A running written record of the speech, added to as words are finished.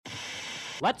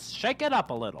Let's shake it up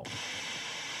a little.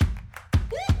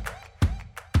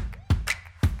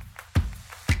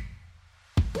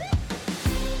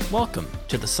 Welcome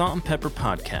to the Salt and Pepper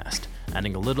Podcast,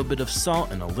 adding a little bit of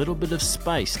salt and a little bit of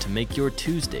spice to make your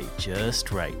Tuesday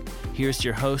just right. Here's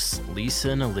your hosts, Lisa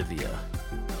and Olivia.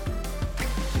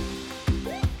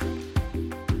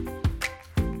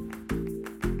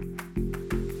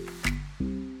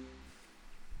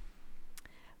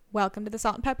 Welcome to the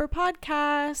Salt and Pepper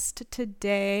Podcast.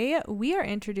 Today we are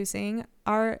introducing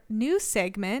our new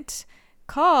segment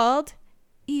called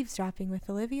Eavesdropping with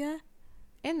Olivia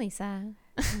and Lisa.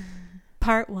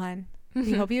 Part 1.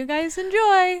 We hope you guys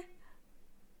enjoy.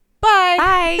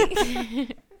 Bye. Bye.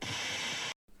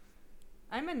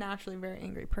 I'm a naturally very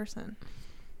angry person.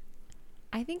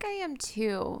 I think I am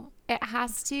too. It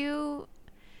has to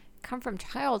come from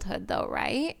childhood though,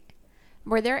 right?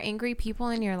 Were there angry people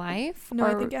in your life? No,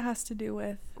 I think it has to do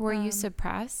with... Were you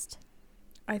suppressed?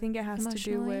 I think it has to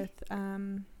do with...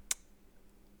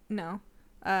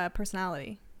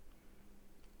 personality.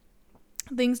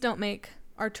 Things don't make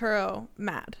Arturo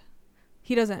mad.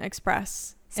 He doesn't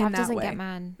express in that doesn't way. get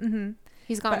mad. Mm-hmm.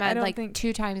 He's got mad like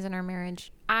 2 times in our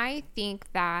marriage. I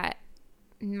think that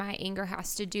my anger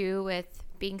has to do with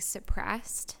being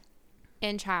suppressed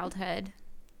in childhood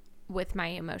with my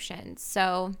emotions.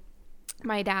 So...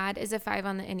 my dad is a 5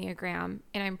 on the Enneagram,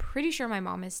 and I'm pretty sure my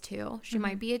mom is too. She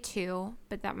might be a 2,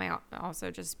 but that might also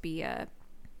just be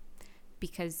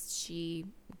because she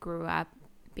grew up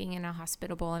being in a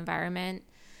hospitable environment.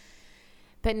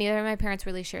 But neither of my parents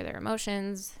really share their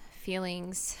emotions,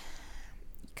 feelings.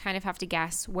 You kind of have to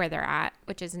guess where they're at,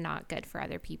 which is not good for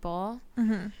other people.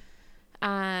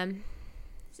 Mm-hmm.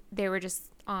 They were just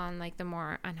on like the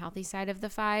more unhealthy side of the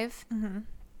 5. Mm-hmm.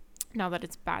 Not that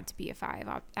it's bad to be a 5.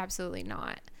 Absolutely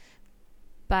not.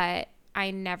 But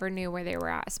I never knew where they were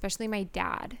at, especially my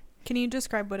dad. Can you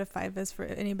describe what a 5 is for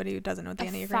anybody who doesn't know what the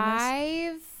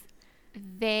Enneagram is? 5,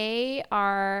 they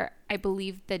are, I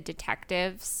believe, the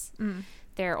detectives. Mm.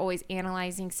 They're always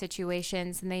analyzing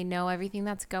situations, and they know everything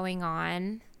that's going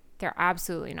on. They're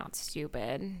absolutely not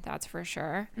stupid. That's for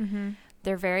sure. Mm-hmm.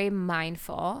 They're very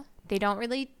mindful. They don't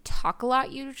really talk a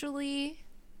lot usually.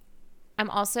 I'm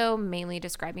also mainly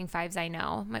describing 5s I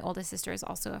know. My oldest sister is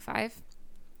also a 5.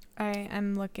 I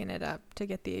am looking it up to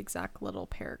get the exact little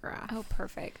paragraph. Oh,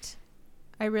 perfect.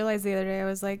 I realized the other day, I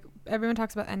was like, everyone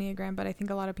talks about Enneagram, but I think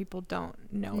a lot of people don't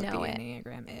know what the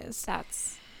Enneagram is.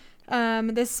 That's...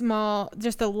 this small,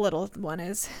 just the little one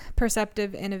is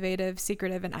perceptive, innovative,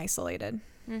 secretive, and isolated.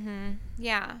 Mm-hmm.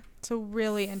 Yeah. So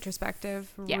really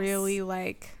introspective, yes. Really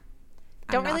like,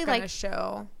 don't really like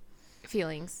show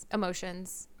feelings,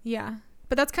 emotions. Yeah.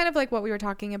 But that's kind of like what we were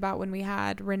talking about when we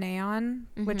had Renee on,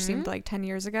 which seemed like 10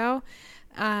 years ago,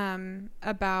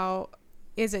 about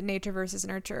is it nature versus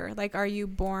nurture? Like, are you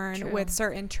born with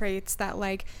certain traits that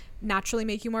like naturally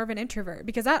make you more of an introvert?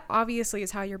 Because that obviously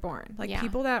is how you're born. Like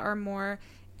people that are more,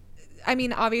 I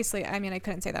couldn't say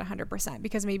that 100%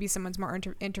 because maybe someone's more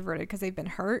introverted because they've been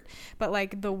hurt. But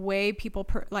like the way people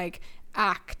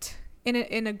act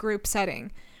in a group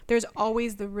setting, there's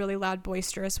always the really loud,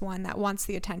 boisterous one that wants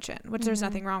the attention, which there's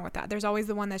nothing wrong with that. There's always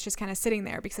the one that's just kind of sitting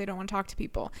there because they don't want to talk to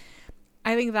people.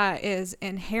 I think that is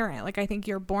inherent. Like, I think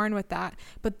you're born with that.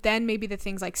 But then maybe the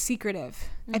things like secretive,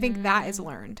 I think that is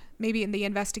learned. Maybe in the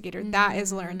investigator, that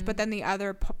is learned. But then the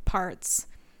other parts,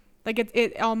 like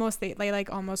it almost, they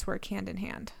like almost work hand in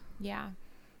hand. Yeah.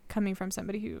 Coming from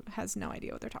somebody who has no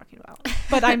idea what they're talking about.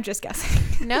 But I'm just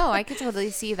guessing. No, I could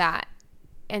totally see that.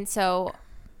 And so...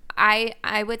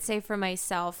 I would say for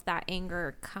myself that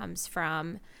anger comes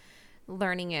from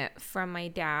learning it from my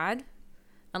dad,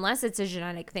 unless it's a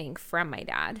genetic thing from my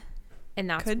dad, and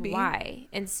that's why.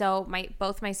 And so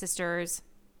both my sisters,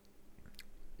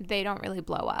 they don't really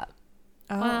blow up.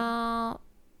 Oh. Well,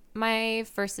 my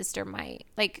first sister might.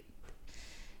 Like,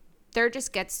 there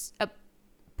just gets a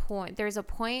point. There's a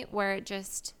point where it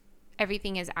just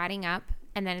everything is adding up,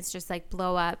 and then it's just like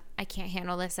blow up. I can't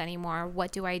handle this anymore.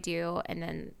 What do I do? And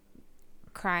then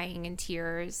crying and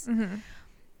tears. Mm-hmm.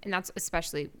 And that's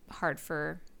especially hard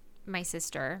for my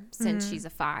sister since she's a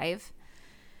 5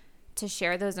 to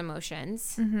share those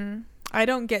emotions. Mm-hmm. I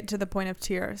don't get to the point of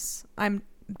tears. I'm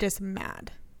just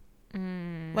mad.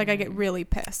 Like I get really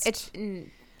pissed. It's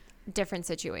different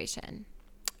situation.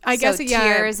 I guess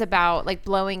tears about like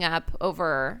blowing up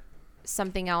over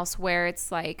something else where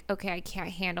it's like, okay, I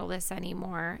can't handle this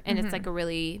anymore, and it's like a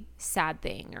really sad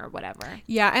thing or whatever.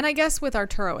 Yeah, and I guess with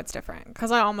Arturo it's different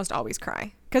because I almost always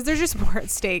cry because there's just more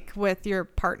at stake with your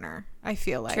partner, I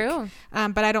feel like. True.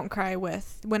 But I don't cry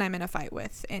when I'm in a fight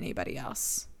with anybody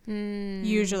else.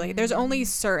 Usually there's only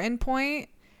certain point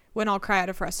when I'll cry out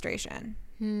of frustration.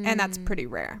 And that's pretty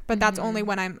rare. But that's only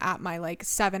when I'm at my like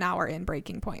 7-hour in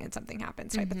breaking point and something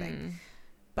happens type of thing.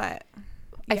 But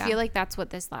I feel like that's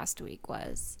what this last week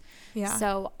was. Yeah.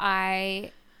 So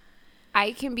I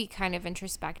can be kind of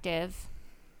introspective,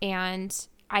 and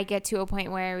I get to a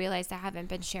point where I realize I haven't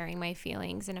been sharing my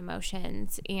feelings and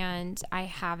emotions, and I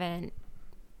haven't,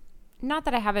 not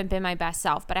that I haven't been my best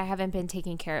self, but I haven't been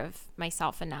taking care of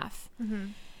myself enough.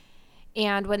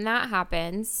 And when that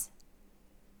happens,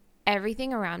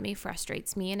 everything around me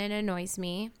frustrates me and it annoys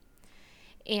me.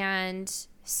 And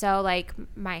so like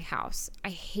my house, I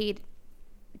hate,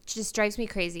 just drives me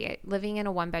crazy. Living in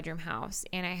a 1-bedroom house,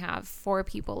 and I have 4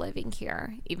 people living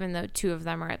here, even though 2 of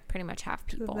them are pretty much half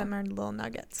people. 2 of them are little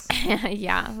nuggets.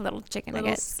 Yeah, little chicken little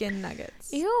nuggets. Skin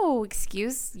nuggets. Ew,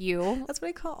 excuse you. That's what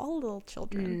I call all little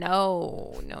children.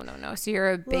 No. So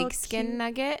you're a big skin cute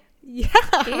nugget? Yeah.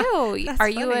 Ew. Are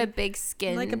funny. you a big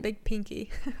skin? I'm like a big pinky.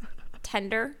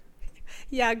 Tender?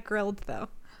 Yeah, grilled though.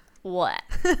 What?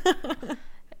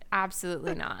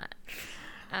 Absolutely not.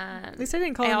 At least I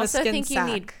didn't call him a skin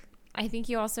sack. I think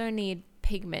you also need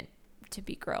pigment to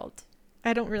be grilled.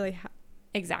 I don't really have.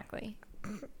 Exactly.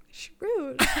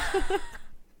 Rude.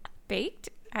 Baked?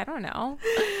 I don't know.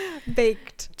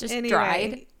 Baked. Just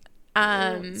anyway.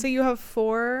 dried. So you have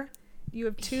 4. You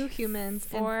have 2 humans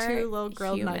 4 and 2 little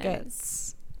grilled humans.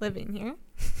 nuggets living here.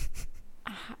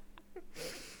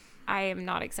 I am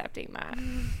not accepting that.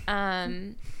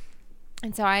 And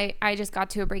so I just got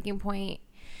to a breaking point.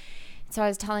 So I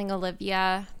was telling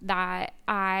Olivia that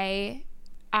I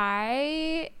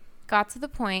got to the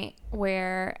point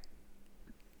where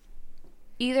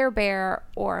either Bear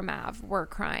or Mav were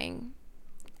crying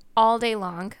all day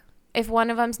long. If one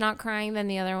of them's not crying, then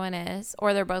the other one is,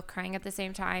 or they're both crying at the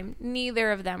same time.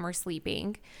 Neither of them were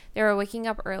sleeping. They were waking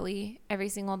up early every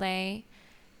single day.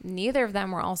 Neither of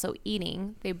them were also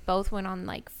eating. They both went on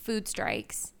like food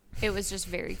strikes. It was just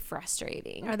very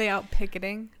frustrating. Are they out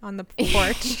picketing on the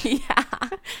porch? Yeah.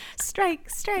 Strike.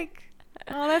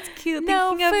 Oh, that's cute.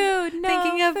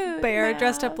 Thinking of food, Bear no.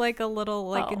 dressed up like a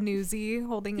little a newsie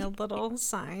holding a little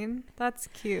sign. That's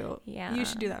cute. Yeah. You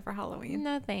should do that for Halloween.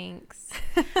 No thanks.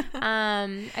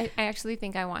 I actually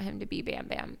think I want him to be Bam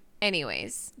Bam.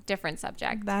 Anyways, different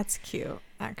subject. That's cute,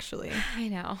 actually. I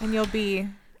know. And you'll be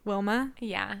Wilma?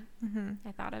 Yeah.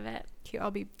 I thought of it. Cute.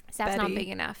 I'll be That's Betty. not big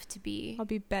enough to be. I'll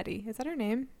be Betty. Is that her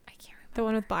name? I can't remember. The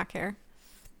one with black hair.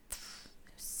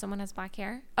 Someone has black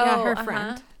hair? Yeah, her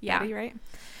friend. Yeah. Betty, right?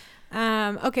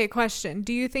 Okay, question.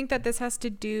 Do you think that this has to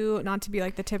do, not to be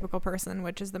like the typical person,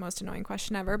 which is the most annoying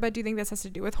question ever, but do you think this has to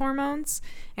do with hormones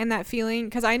and that feeling?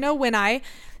 Because I know when I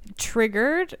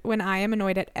am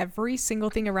annoyed at every single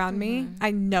thing around me,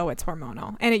 I know it's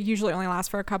hormonal. And it usually only lasts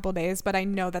for a couple of days, but I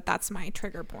know that that's my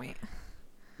trigger point.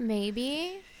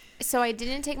 Maybe. So I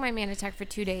didn't take my Manitech for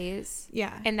 2 days.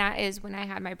 Yeah. And that is when I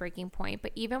had my breaking point.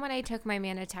 But even when I took my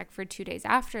Manitech for 2 days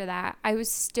after that, I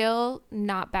was still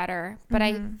not better. But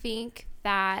I think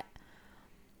that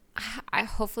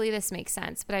hopefully this makes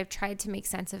sense, but I've tried to make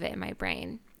sense of it in my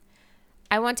brain.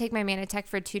 I won't take my Manitech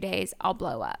for 2 days. I'll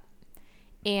blow up.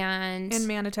 And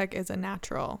Manitech is a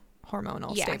natural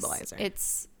hormonal stabilizer.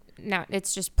 It's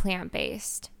just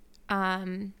plant-based.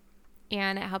 And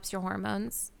it helps your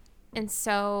hormones. And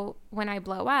so when I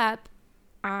blow up,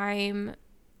 I'm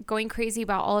going crazy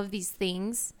about all of these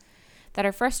things that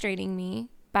are frustrating me.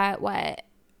 But what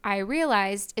I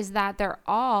realized is that they're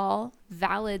all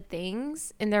valid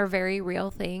things, and they're very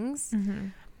real things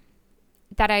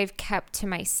that I've kept to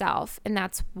myself. And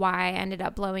that's why I ended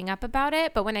up blowing up about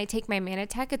it. But when I take my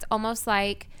Manitech, it's almost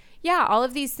like, yeah, all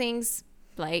of these things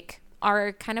like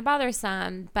are kind of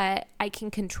bothersome, but I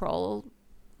can control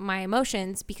my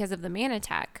emotions because of the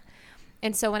Manitech.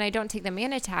 And so when I don't take the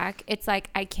Manitech, it's like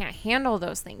I can't handle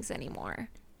those things anymore.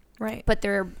 Right. But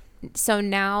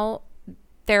now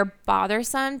they're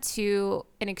bothersome to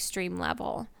an extreme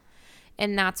level.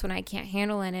 And that's when I can't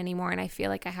handle it anymore. And I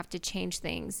feel like I have to change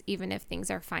things, even if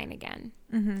things are fine again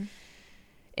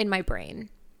in my brain.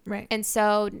 Right. And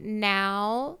so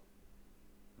now,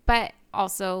 but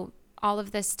also all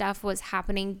of this stuff was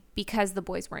happening because the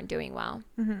boys weren't doing well.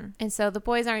 And so the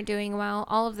boys aren't doing well.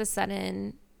 All of a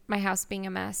sudden, my house being a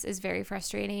mess is very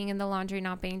frustrating, and the laundry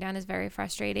not being done is very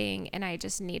frustrating, and I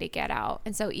just need to get out.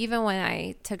 And so even when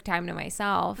I took time to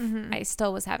myself, I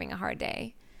still was having a hard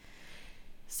day.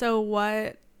 So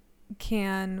what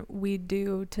can we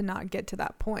do to not get to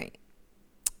that point?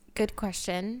 Good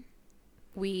question.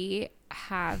 I'm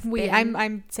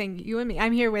saying you and me.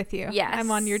 I'm here with you. Yes.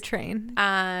 I'm on your train.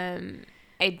 I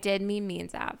did mean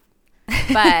Zap.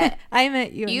 But I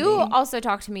meant you. You also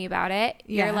talked to me about it.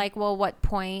 Yeah. You're like, well, what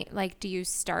point, like, do you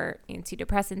start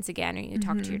antidepressants again, or you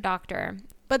talk to your doctor?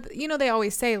 But you know, they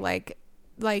always say like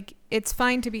it's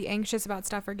fine to be anxious about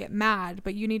stuff or get mad,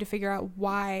 but you need to figure out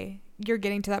why you're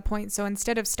getting to that point. So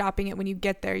instead of stopping it when you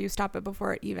get there, you stop it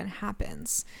before it even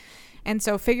happens. And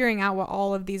so figuring out what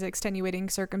all of these extenuating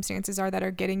circumstances are that are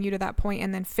getting you to that point,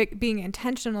 and then being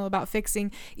intentional about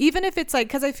fixing, even if it's like,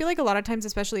 because I feel like a lot of times,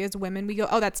 especially as women, we go,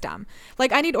 oh, that's dumb.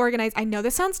 Like, I need organized. I know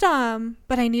this sounds dumb,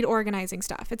 but I need organizing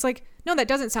stuff. It's like, no, that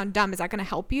doesn't sound dumb. Is that going to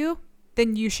help you?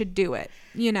 Then you should do it,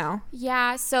 you know?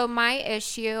 Yeah. So my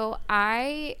issue,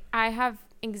 I have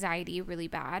anxiety really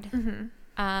bad.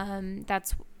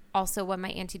 That's also what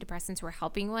my antidepressants were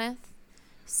helping with.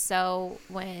 So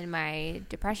when my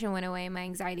depression went away, my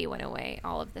anxiety went away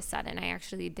all of a sudden. I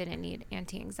actually didn't need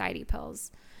anti-anxiety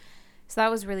pills. So that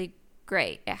was really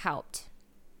great. It helped.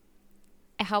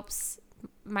 It helps.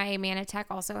 My Manitech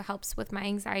also helps with my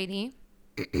anxiety.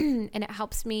 And it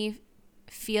helps me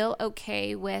feel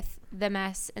okay with the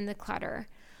mess and the clutter.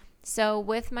 So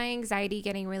with my anxiety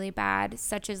getting really bad,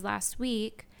 such as last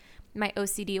week, my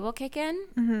OCD will kick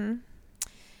in.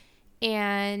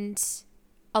 And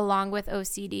along with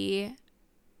OCD,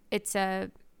 it's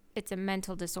a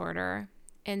mental disorder.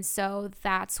 And so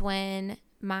that's when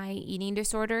my eating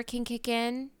disorder can kick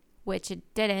in, which it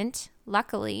didn't,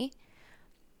 luckily.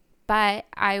 But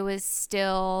I was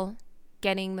still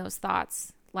getting those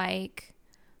thoughts like,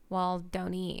 well,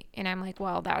 don't eat. And I'm like,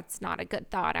 well, that's not a good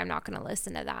thought. I'm not going to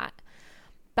listen to that.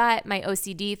 But my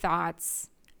OCD thoughts,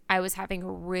 I was having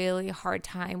a really hard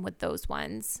time with those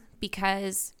ones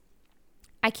because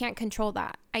I can't control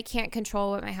that. I can't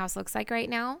control what my house looks like right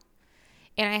now.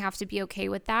 And I have to be okay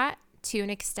with that to an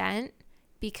extent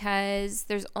because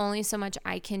there's only so much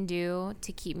I can do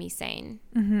to keep me sane.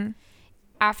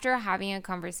 After having a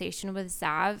conversation with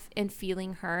Zav and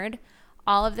feeling heard,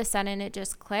 all of a sudden it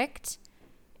just clicked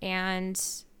and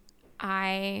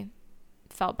I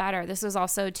felt better. This was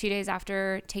also 2 days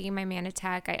after taking my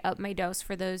Manitech. I upped my dose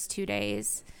for those 2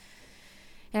 days.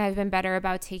 And I've been better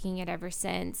about taking it ever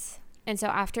since. And so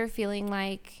after feeling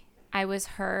like I was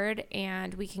heard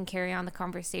and we can carry on the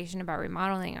conversation about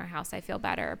remodeling our house, I feel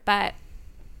better. But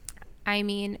I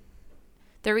mean,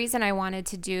 the reason I wanted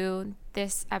to do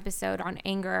this episode on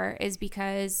anger is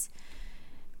because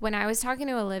when I was talking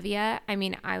to Olivia, I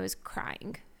mean, I was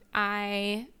crying.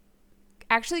 I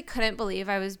actually couldn't believe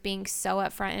I was being so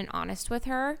upfront and honest with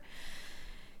her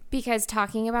because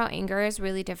talking about anger is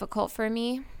really difficult for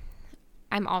me.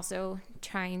 I'm also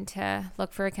trying to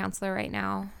look for a counselor right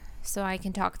now so I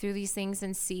can talk through these things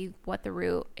and see what the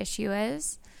root issue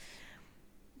is.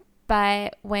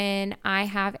 But when I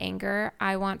have anger,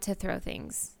 I want to throw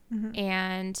things.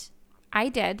 And I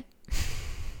did.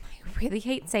 I really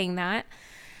hate saying that.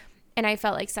 And I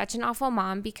felt like such an awful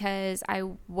mom because I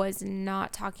was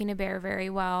not talking to Bear very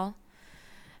well.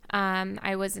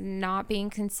 I was not being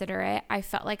considerate. I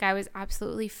felt like I was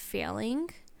absolutely failing.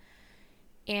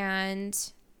 And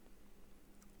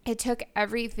it took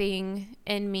everything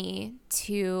in me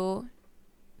to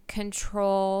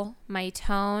control my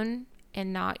tone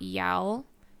and not yell.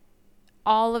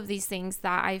 All of these things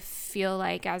that I feel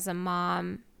like as a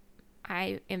mom,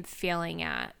 I am failing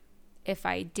at if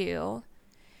I do.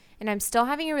 And I'm still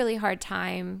having a really hard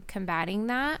time combating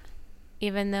that,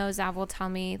 even though Zav will tell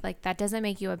me, like, that doesn't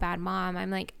make you a bad mom. I'm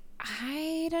like,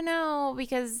 I don't know,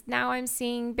 because now I'm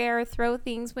seeing Bear throw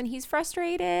things when he's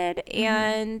frustrated,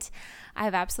 and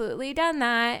I've absolutely done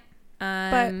that.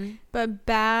 But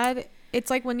bad, it's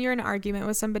like when you're in an argument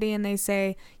with somebody and they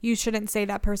say, you shouldn't say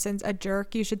that person's a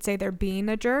jerk. You should say they're being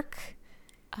a jerk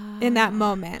in that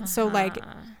moment. So, like,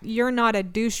 you're not a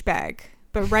douchebag,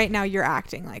 but right now you're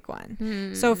acting like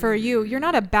one. So for you, you're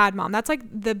not a bad mom. That's like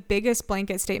the biggest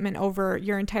blanket statement over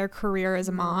your entire career as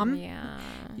a mom.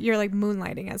 You're like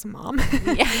moonlighting as a mom.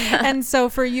 And so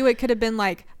for you, it could have been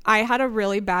like, I had a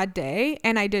really bad day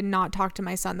and I did not talk to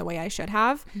my son the way I should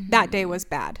have. That day was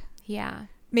bad.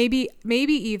 Maybe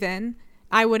even,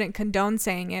 I wouldn't condone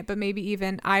saying it, but maybe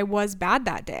even I was bad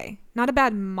that day. Not a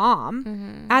bad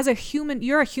mom. As a human,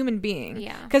 you're a human being.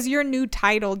 Because your new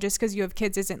title, just because you have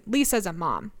kids, isn't Lisa's a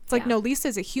mom. It's like, no,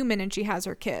 Lisa's a human and she has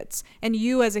her kids. And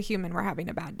you as a human were having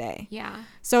a bad day.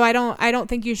 So I don't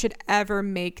think you should ever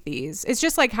make these. It's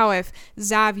just like how if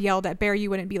Zav yelled at Bear, you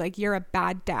wouldn't be like, you're a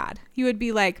bad dad. You would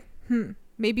be like,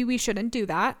 maybe we shouldn't do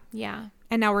that.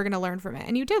 And now we're going to learn from it.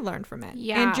 And you did learn from it.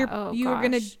 And you were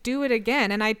going to do it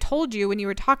again. And I told you when you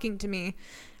were talking to me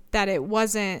that it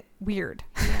wasn't weird.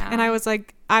 And I was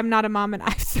like, I'm not a mom and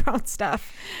I've thrown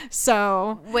stuff.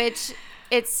 So. Which,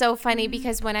 it's so funny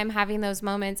because when I'm having those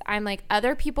moments, I'm like,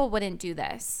 other people wouldn't do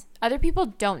this. Other people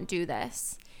don't do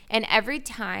this. And every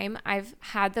time I've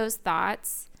had those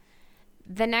thoughts,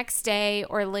 the next day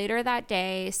or later that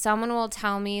day, someone will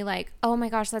tell me like, oh my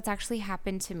gosh, that's actually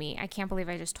happened to me. I can't believe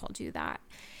I just told you that.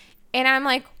 And I'm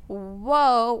like,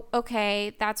 whoa,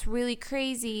 okay, that's really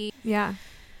crazy. Yeah.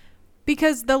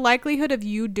 Because the likelihood of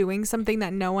you doing something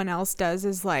that no one else does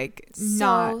is like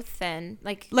not so thin.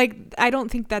 Like I don't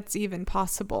think that's even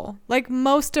possible. Like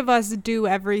most of us do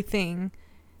everything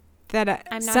that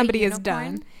somebody has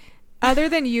done. Other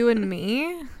than you and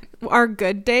me, our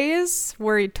good days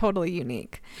were totally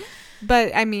unique.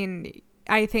 But I mean,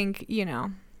 I think, you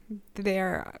know,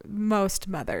 most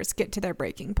mothers get to their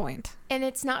breaking point. And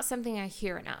it's not something I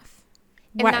hear enough.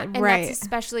 And that's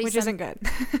especially which isn't good.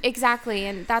 Exactly.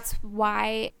 And that's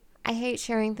why I hate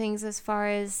sharing things as far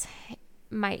as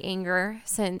my anger,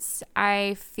 since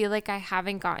I feel like I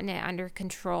haven't gotten it under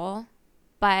control.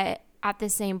 But at the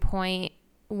same point,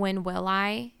 when will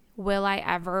I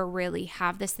ever really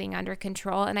have this thing under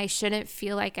control? And I shouldn't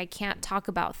feel like I can't talk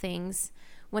about things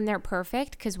when they're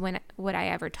perfect, because when would I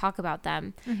ever talk about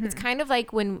them? Mm-hmm. It's kind of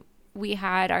like when we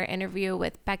had our interview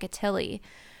with Becca Tilley.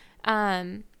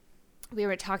 We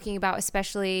were talking about,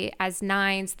 especially as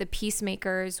nines, the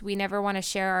peacemakers, we never want to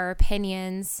share our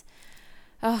opinions.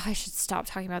 Oh, I should stop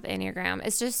talking about the Enneagram.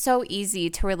 It's just so easy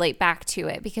to relate back to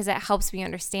it because it helps me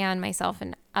understand myself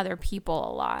and other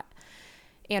people a lot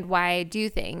and why I do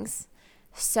things.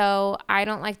 So I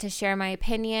don't like to share my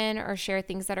opinion or share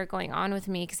things that are going on with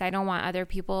me because I don't want other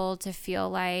people to feel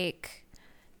like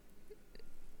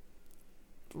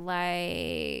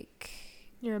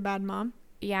you're a bad mom.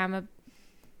 Yeah, I'm a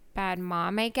bad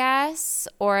mom, I guess,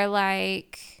 or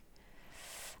like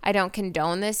I don't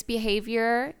condone this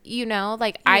behavior, you know,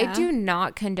 like yeah. I do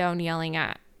not condone yelling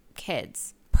at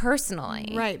kids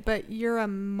personally. Right, but you're a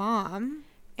mom.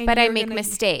 But I make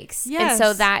mistakes. Yes. And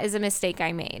so that is a mistake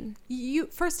I made.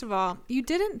 First of all, you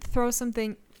didn't throw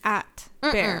something at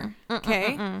Bear,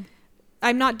 okay?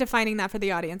 I'm not defining that for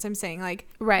the audience. I'm saying like,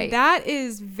 right. That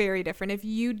is very different. If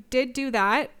you did do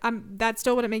that, that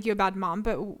still wouldn't make you a bad mom,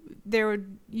 but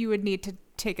you would need to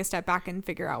take a step back and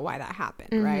figure out why that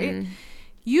happened, right?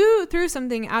 You threw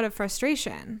something out of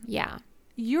frustration. Yeah.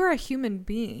 You're a human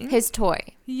being. His toy.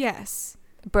 Yes.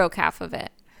 Broke half of it.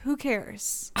 Who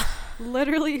cares?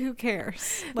 Literally, who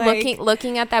cares? Like,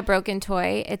 looking at that broken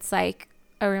toy, it's like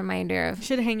a reminder of. You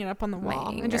should hang it up on the wall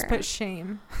and just put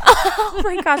shame. Oh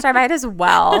my gosh, I might as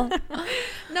well.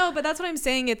 No, but that's what I'm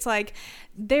saying. It's like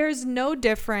there's no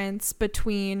difference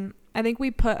between. I think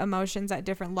we put emotions at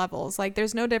different levels. Like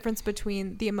there's no difference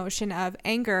between the emotion of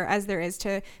anger as there is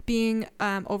to being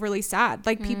overly sad.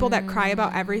 Like people that cry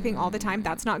about everything all the time,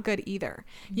 that's not good either.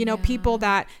 You know, people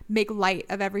that make light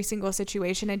of every single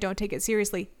situation and don't take it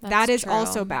seriously, that is true.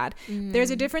 Also bad.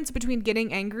 There's a difference between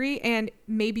getting angry and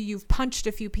maybe you've punched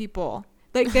a few people.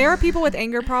 Like there are people with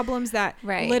anger problems that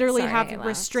literally have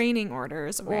restraining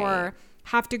orders or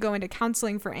have to go into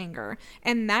counseling for anger,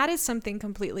 and that is something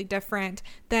completely different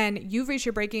than you've reached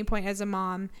your breaking point as a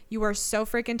mom. You are so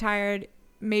freaking tired,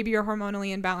 maybe you're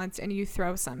hormonally imbalanced, and you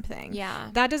throw something.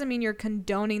 That doesn't mean you're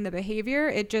condoning the behavior.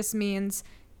 It just means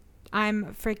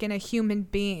I'm freaking a human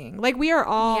being. Like we are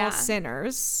all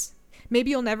sinners.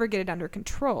 Maybe you'll never get it under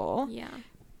control,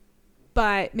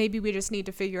 but maybe we just need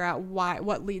to figure out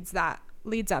what leads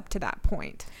up to that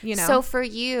point, you know? So for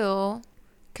you,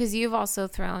 because you've also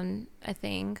thrown a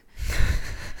thing.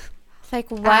 Like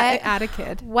what? At a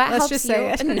kid. What Let's helps just you?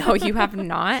 say it. No, you have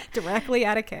not. Directly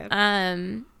at a kid.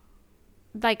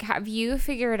 Like have you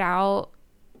figured out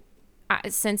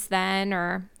since then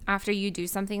or after you do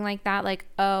something like that, like,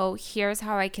 oh, here's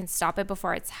how I can stop it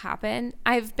before it's happened?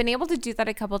 I've been able to do that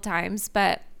a couple times,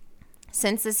 but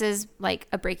since this is like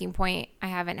a breaking point I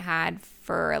haven't had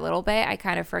for a little bit, I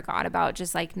kind of forgot about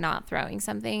just like not throwing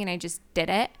something and I just did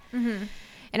it.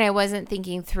 And I wasn't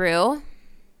thinking through.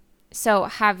 So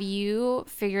have you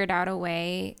figured out a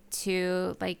way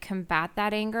to like combat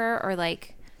that anger, or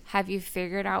like have you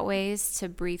figured out ways to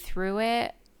breathe through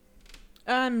it?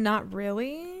 Not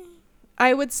really.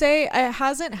 I would say it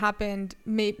hasn't happened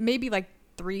maybe like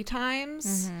 3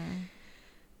 times.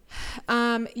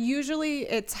 Usually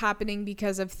it's happening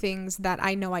because of things that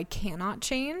I know I cannot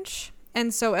change.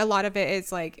 And so a lot of it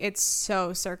is like, it's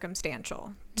so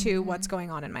circumstantial to what's going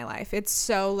on in my life. It's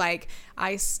so like,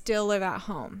 I still live at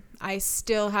home. I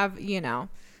still have, you know,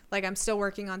 like I'm still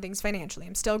working on things financially.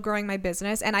 I'm still growing my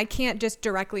business and I can't just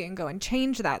directly and go and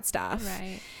change that stuff.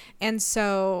 Right. And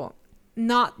so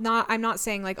I'm not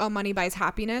saying like, oh, money buys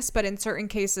happiness, but in certain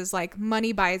cases, like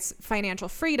money buys financial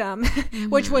freedom,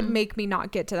 which would make me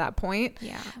not get to that point.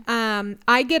 Yeah.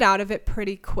 I get out of it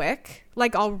pretty quick.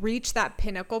 Like I'll reach that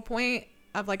pinnacle point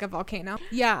of like a volcano.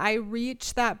 Yeah, I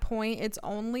reached that point. It's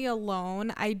only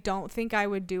alone. I don't think I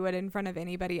would do it in front of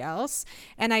anybody else.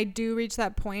 And I do reach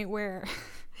that point where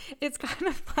it's kind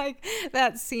of like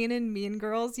that scene in Mean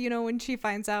Girls, you know, when she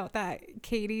finds out that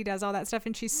Katie does all that stuff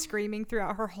and she's screaming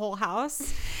throughout her whole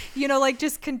house, you know, like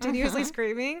just continuously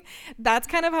screaming. That's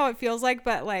kind of how it feels like,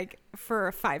 but like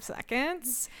for 5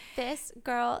 seconds. This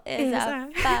girl is a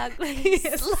fugly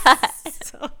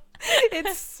slut.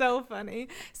 It's so funny.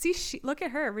 See, look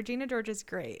at her. Regina George is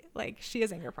great. Like, she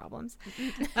has anger problems.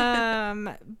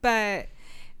 But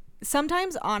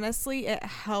sometimes, honestly, it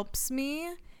helps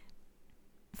me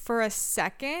for a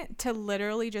second to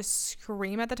literally just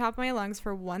scream at the top of my lungs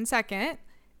for 1 second.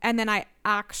 And then I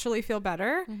actually feel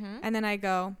better. And then I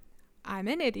go, I'm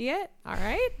an idiot. All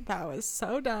right. That was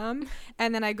so dumb.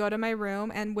 And then I go to my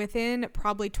room, and within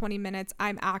probably 20 minutes,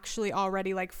 I'm actually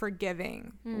already like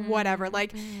forgiving whatever.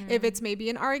 Like if it's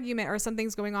maybe an argument or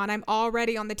something's going on, I'm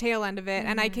already on the tail end of it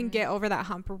and I can get over that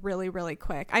hump really, really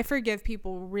quick. I forgive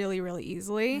people really, really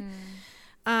easily.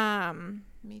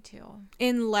 Me too.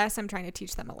 Unless I'm trying to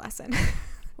teach them a lesson.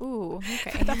 Ooh,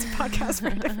 okay. That's a podcast for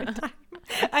a different time.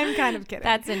 I'm kind of kidding.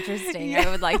 That's interesting. Yeah.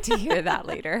 I would like to hear that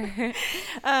later.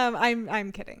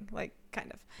 I'm kidding, like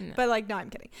kind of, no. But like, no, I'm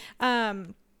kidding.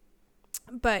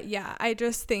 But yeah, I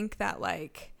just think that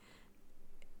like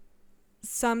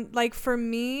like for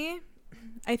me,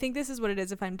 I think this is what it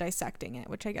is if I'm dissecting it,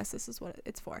 which I guess this is what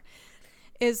it's for,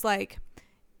 is like,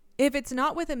 if it's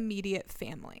not with immediate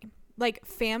family, like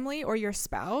family or your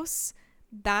spouse,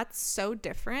 that's so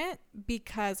different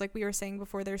because like we were saying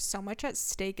before, there's so much at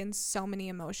stake and so many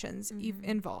emotions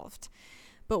involved.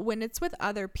 But when it's with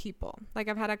other people, like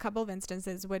I've had a couple of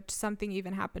instances, which something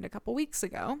even happened a couple weeks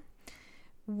ago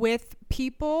with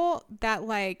people that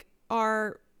like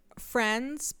are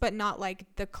friends, but not like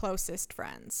the closest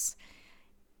friends.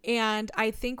 And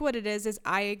I think what it is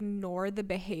I ignore the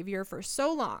behavior for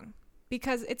so long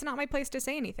because it's not my place to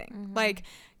say anything. Like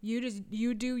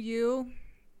you do you.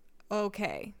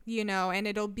 Okay, you know, and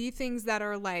it'll be things that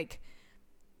are like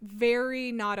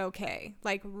very not okay,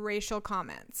 like racial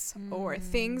comments or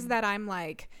things that I'm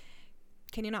like,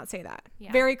 can you not say that?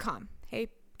 Yeah. Very calm. Hey,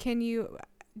 can you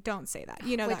don't say that?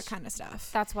 You know, that kind of stuff.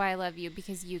 That's why I love you,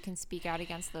 because you can speak out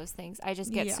against those things. I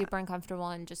just get super uncomfortable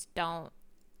and just don't.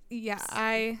 Yeah,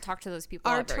 I talk to those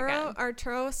people ever again.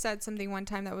 Arturo said something one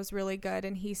time that was really good,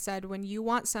 and he said, when you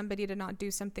want somebody to not do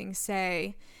something,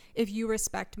 say, if you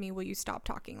respect me, will you stop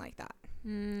talking like that?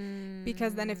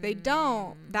 Because then if they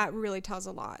don't, that really tells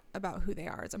a lot about who they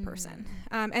are as a person.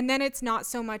 And then it's not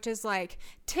so much as like,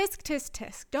 tisk, tisk,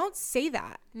 tisk. Don't say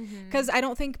that. Because I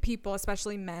don't think people,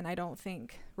 especially men, I don't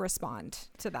think respond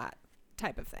to that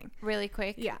type of thing. Really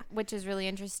quick. Yeah. Which is really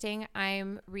interesting.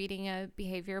 I'm reading a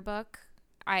behavior book.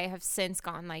 I have since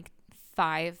gone like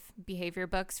 5 behavior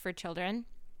books for children,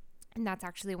 and that's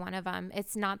actually one of them.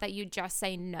 It's not that you just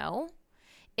say no.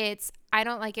 It's, I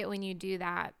don't like it when you do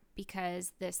that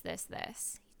because this.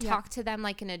 Talk to them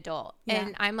like an adult.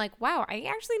 And I'm like, wow, I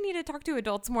actually need to talk to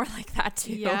adults more like that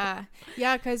too. Yeah,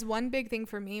 because one big thing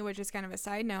for me, which is kind of a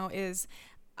side note, is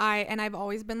I've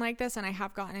always been like this, and I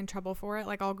have gotten in trouble for it,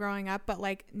 like all growing up, but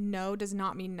like no does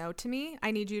not mean no to me. I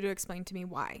need you to explain to me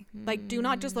why. Like, do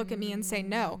not just look at me and say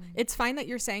no. It's fine that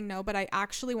you're saying no, but I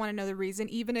actually want to know the reason,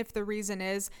 even if the reason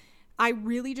is I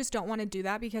really just don't want to do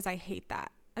that because I hate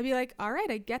that. I'd be like, all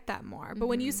right, I get that more. But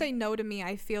when you say no to me,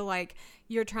 I feel like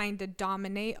you're trying to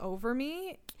dominate over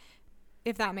me,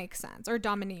 if that makes sense, or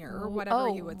domineer, or whatever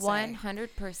you would say.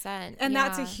 100%. And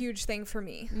that's a huge thing for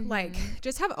me. Like,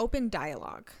 just have open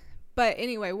dialogue. But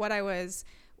anyway, what I was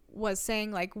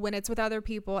saying, like, when it's with other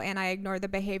people and I ignore the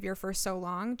behavior for so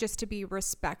long, just to be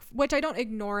respectful, which I don't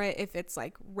ignore it if it's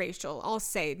like racial, I'll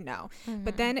say no.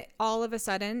 But then all of a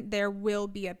sudden there will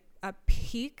be a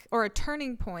peak or a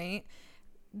turning point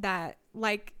that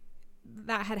like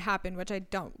that had happened, which I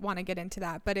don't want to get into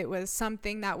that, but it was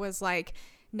something that was like,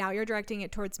 now you're directing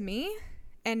it towards me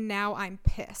and now I'm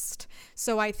pissed.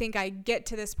 So I think I get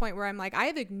to this point where I'm like, I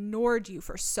have ignored you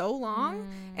for so long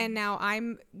and now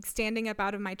I'm standing up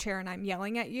out of my chair and I'm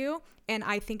yelling at you, and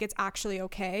I think it's actually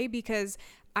okay, because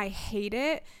I hate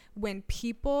it when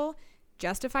people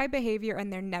justify behavior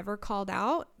and they're never called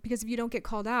out, because if you don't get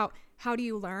called out, how do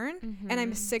you learn? And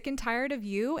I'm sick and tired of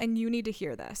you, and you need to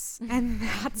hear this. And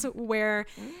that's where,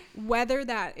 whether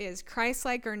that is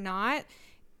Christ-like or not,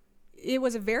 it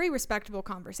was a very respectable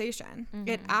conversation.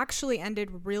 It actually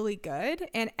ended really good,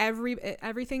 and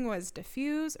everything was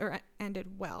diffused, or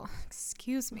ended well.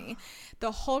 Excuse me.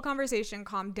 The whole conversation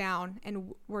calmed down,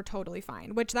 and we're totally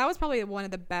fine, which that was probably one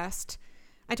of the best.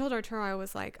 I told Arturo, I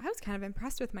was like, I was kind of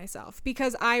impressed with myself,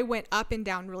 because I went up and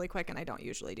down really quick, and I don't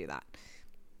usually do that.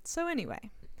 So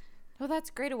anyway. Well, that's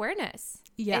great awareness.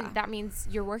 Yeah. And that means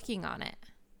you're working on it.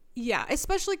 Yeah,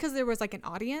 especially because there was like an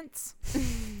audience.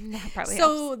 That probably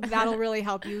so helps. that'll really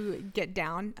help you get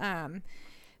down.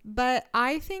 But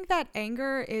I think that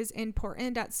anger is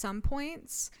important at some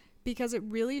points because it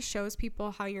really shows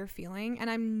people how you're feeling. And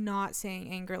I'm not saying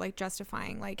anger like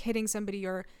justifying, like hitting somebody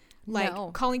or like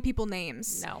calling people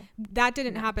names. No. That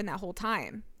didn't happen that whole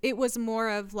time. It was more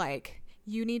of like,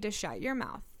 you need to shut your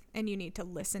mouth and you need to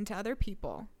listen to other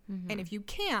people. And if you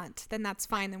can't, then that's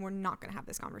fine. Then we're not going to have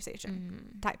this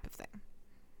conversation type of thing.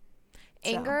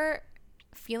 Anger,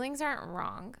 feelings aren't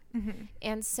wrong.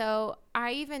 And so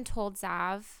I even told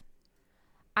Zav,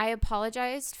 I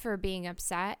apologized for being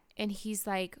upset. And he's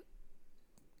like,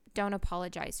 don't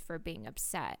apologize for being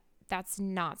upset. That's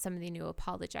not something to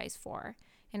apologize for.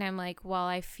 And I'm like, well,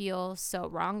 I feel so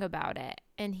wrong about it.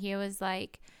 And he was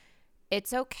like,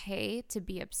 it's okay to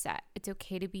be upset. It's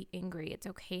okay to be angry. It's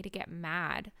okay to get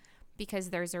mad because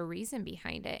there's a reason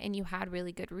behind it. And you had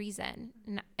really good reason.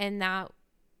 And that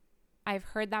I've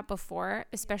heard that before,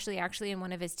 especially actually in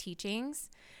one of his teachings.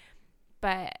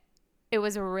 But it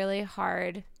was a really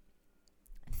hard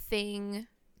thing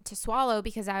to swallow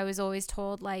because I was always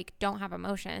told, like, don't have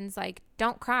emotions. Like,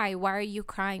 don't cry. Why are you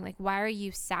crying? Like, why are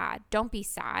you sad? Don't be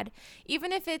sad.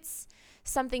 Even if it's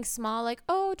something small, like,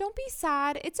 oh, don't be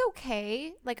sad. It's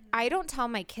okay. Like, I don't tell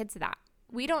my kids that.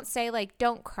 We don't say, like,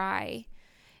 don't cry.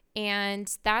 And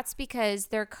that's because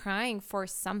they're crying for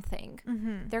something.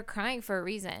 They're crying for a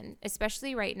reason.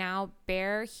 Especially right now,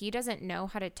 Bear, he doesn't know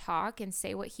how to talk and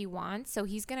say what he wants. So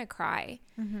he's going to cry.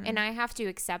 And I have to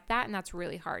accept that. And that's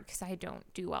really hard because I don't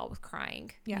do well with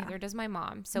crying. Yeah. Neither does my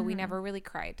mom. So we never really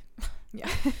cried. Yeah.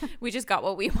 We just got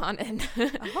what we wanted.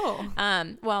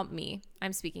 Well, me.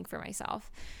 I'm speaking for myself.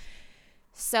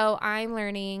 So I'm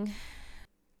learning.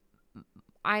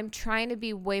 I'm trying to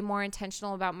be way more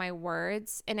intentional about my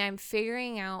words, and I'm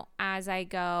figuring out as I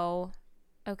go,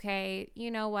 okay, you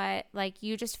know what? Like,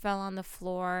 you just fell on the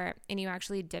floor and you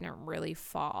actually didn't really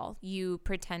fall. You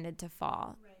pretended to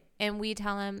fall. Right. And we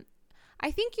tell him, I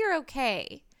think you're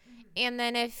okay. And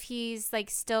then if he's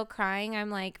like still crying, I'm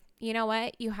like, you know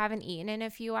what? You haven't eaten in a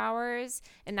few hours,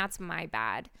 and that's my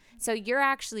bad. So you're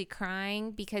actually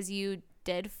crying because you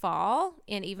did fall,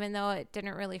 and even though it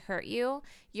didn't really hurt you,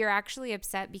 you're actually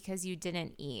upset because you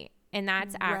didn't eat, and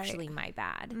that's actually my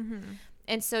bad.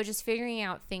 And so just figuring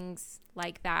out things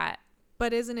like that.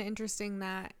 But isn't it interesting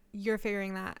that you're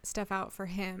figuring that stuff out for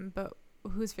him, but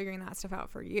who's figuring that stuff out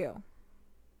for you?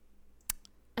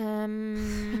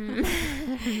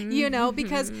 You know,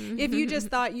 because if you just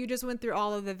thought you just went through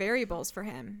all of the variables for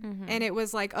him and it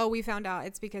was like, oh, we found out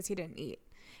it's because he didn't eat.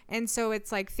 And so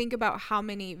it's like, think about how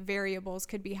many variables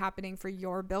could be happening for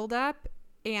your buildup,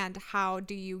 and how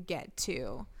do you get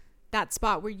to that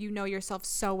spot where you know yourself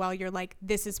so well, you're like,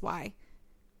 this is why,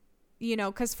 you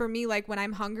know, because for me, like when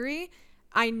I'm hungry,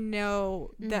 I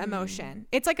know the emotion.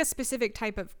 It's like a specific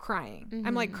type of crying.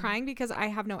 I'm like crying because I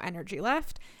have no energy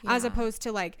left, as opposed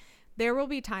to like, there will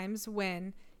be times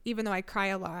when, even though I cry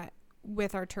a lot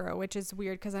with Arturo, which is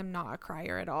weird because I'm not a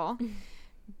crier at all,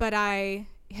 but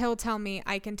he'll tell me,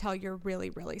 I can tell you're really,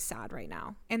 really sad right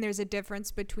now. And there's a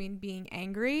difference between being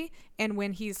angry and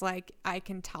when he's like, I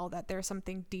can tell that there's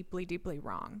something deeply, deeply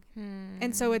wrong.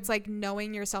 And so it's like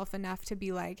knowing yourself enough to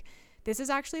be like, this is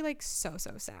actually like so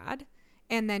sad.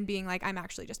 And then being like, I'm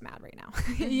actually just mad right now.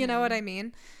 You know what I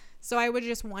mean? So I would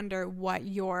just wonder what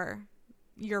your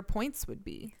points would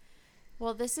be.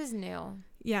 Well, this is new.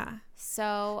 Yeah.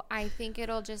 So I think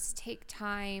it'll just take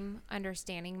time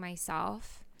understanding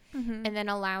myself. And then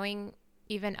allowing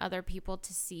even other people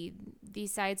to see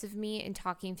these sides of me and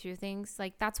talking through things.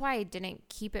 Like, that's why I didn't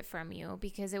keep it from you,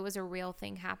 because it was a real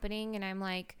thing happening. And I'm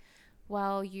like,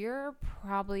 well, you're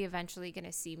probably eventually going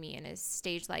to see me in a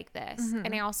stage like this.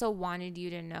 And I also wanted you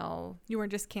to know. You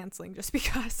weren't just canceling just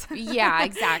because. Yeah,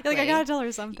 exactly. Like, I got to tell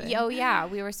her something. Oh, yeah.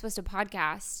 We were supposed to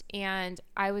podcast. And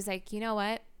I was like, you know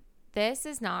what? This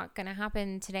is not going to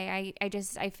happen today.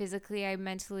 I physically, I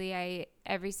mentally,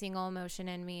 every single emotion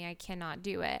in me, I cannot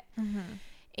do it.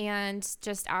 And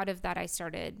just out of that, I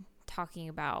started talking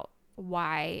about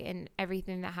why and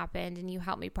everything that happened. And you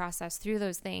helped me process through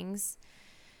those things.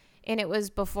 And it was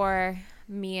before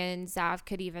me and Zav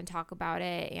could even talk about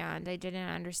it. And I didn't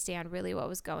understand really what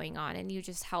was going on. And you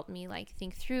just helped me like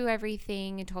think through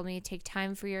everything and told me to take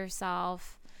time for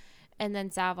yourself. And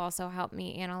then Zav also helped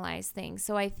me analyze things.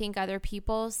 So I think other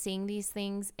people seeing these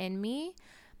things in me,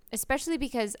 especially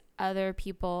because other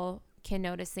people can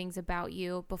notice things about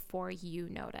you before you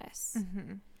notice.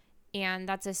 And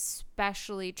that's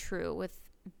especially true with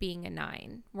being a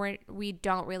 9. We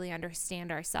don't really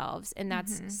understand ourselves. And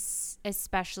that's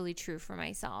especially true for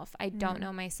myself. I don't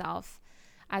know myself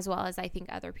as well as I think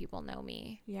other people know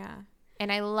me. Yeah.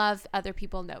 And I love other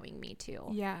people knowing me too.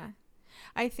 Yeah.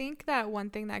 I think that one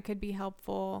thing that could be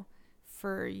helpful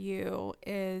for you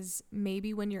is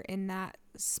maybe when you're in that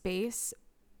space,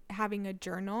 having a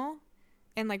journal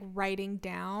and like writing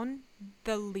down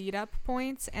the lead up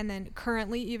points, and then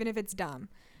currently, even if it's dumb,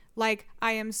 like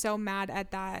I am so mad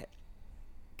at that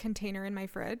container in my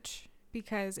fridge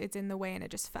because it's in the way and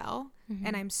it just fell,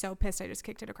 and I'm so pissed I just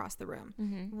kicked it across the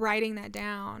room. Writing that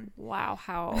down. Wow,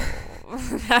 how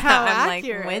I'm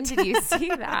accurate. Like, when did you see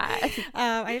that?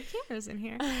 I have cameras in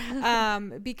here.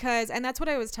 Because, and that's what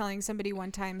I was telling somebody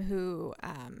one time who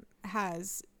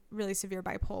has really severe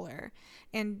bipolar,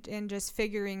 and just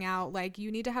figuring out, like,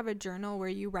 you need to have a journal where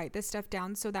you write this stuff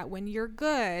down so that when you're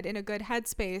good, in a good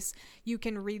headspace, you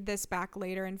can read this back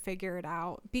later and figure it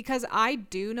out. Because I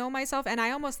do know myself, and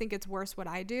I almost think it's worse what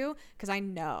I do, because I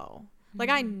know. Like,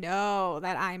 I know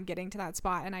that I'm getting to that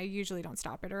spot, and I usually don't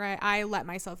stop it, or I let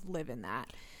myself live in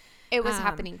that. It was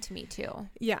happening to me too.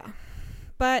 Yeah.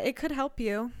 But it could help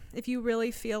you if you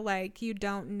really feel like you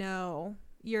don't know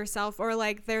yourself, or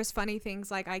like there's funny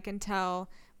things, like I can tell,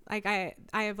 like I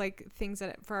have like things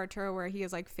that for Arturo where he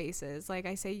has like faces, like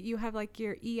I say, you have like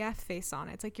your EF face on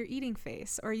it. It's like your eating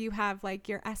face, or you have like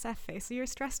your SF face, or your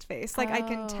stressed face. Like I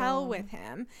can tell with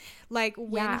him, like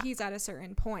when he's at a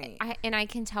certain point. I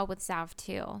can tell with Zav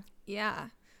too. Yeah.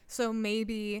 So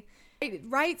maybe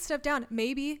write stuff down.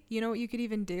 Maybe, you know what you could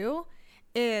even do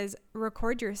is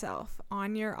record yourself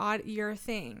on your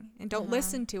thing, and don't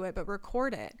listen to it, but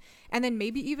record it, and then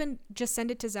maybe even just send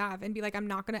it to Zav and be like, I'm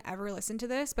not going to ever listen to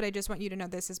this, but I just want you to know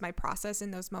this is my process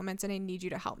in those moments, and I need you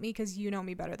to help me because you know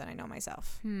me better than I know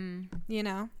myself. You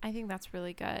know, I think that's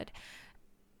really good.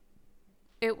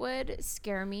 It would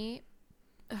scare me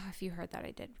if you heard that.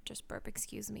 I did just burp,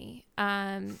 excuse me.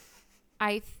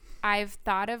 I've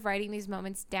thought of writing these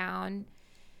moments down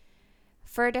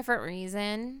for a different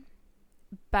reason,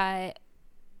 but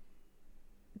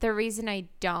the reason I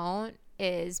don't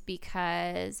is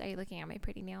because, are you looking at my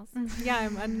pretty nails? Yeah,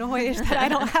 I'm annoyed that I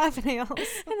don't have nails.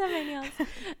 I love my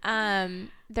nails.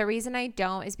 The reason I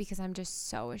don't is because I'm just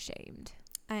so ashamed.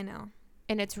 I know.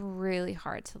 And it's really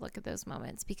hard to look at those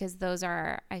moments, because those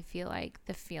are, I feel like,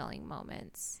 the feeling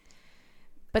moments.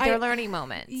 But they're learning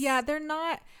moments. Yeah, they're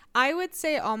not. I would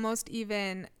say almost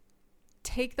even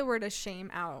take the word shame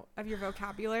out of your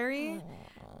vocabulary.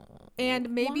 And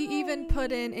maybe even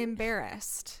put in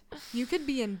embarrassed. You could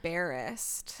be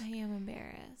embarrassed. I am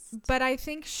embarrassed. But I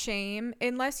think shame,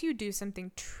 unless you do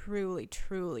something truly,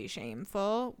 truly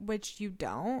shameful, which you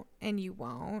don't and you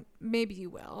won't. Maybe you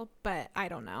will, but I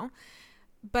don't know.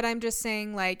 But I'm just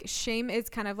saying, like, shame is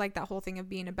kind of like that whole thing of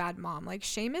being a bad mom. Like,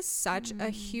 shame is such a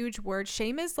huge word.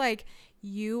 Shame is like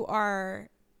you are,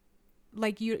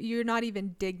 like, you're not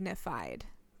even dignified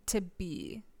to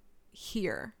be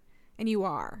here. And you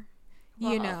are.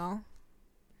 Well, you know,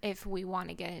 if we want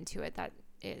to get into it,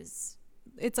 it's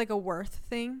like a worth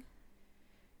thing.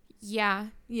 Yeah.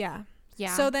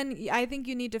 So then I think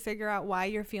you need to figure out why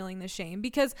you're feeling the shame,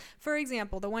 because, for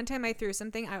example, the one time I threw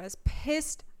something, I was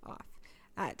pissed off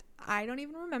at, I don't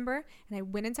even remember, and I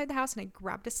went inside the house and I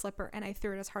grabbed a slipper and I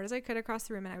threw it as hard as I could across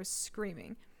the room, and I was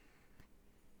screaming.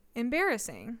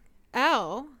 Embarrassing.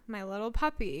 Elle, my little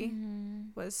puppy,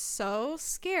 was so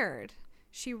scared.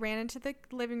 She ran into the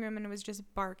living room and was just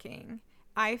barking.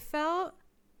 I felt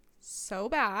so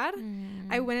bad.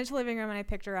 I went into the living room and I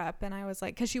picked her up, and I was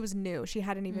like, because she was new. She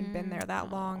hadn't even been there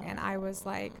that long. And I was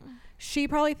like, she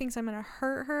probably thinks I'm going to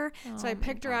hurt her. So I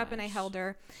picked her up and I held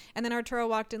her. And then Arturo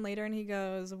walked in later and he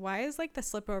goes, why is like the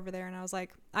slipper over there? And I was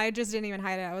like, I just didn't even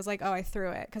hide it. I was like, oh, I threw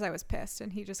it because I was pissed.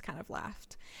 And he just kind of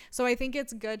laughed. So I think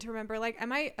it's good to remember, like,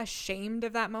 am I ashamed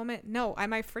of that moment? No.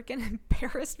 Am I freaking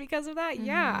embarrassed because of that?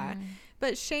 Yeah.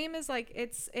 But shame is like,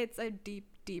 it's a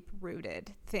deep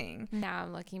rooted thing. Now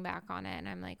I'm looking back on it and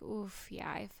I'm like, oof, yeah,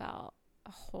 I felt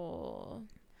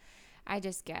I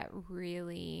just get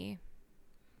really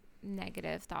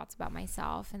negative thoughts about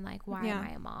myself, and like, why am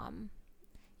I a mom?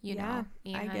 You know?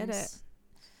 And I get it.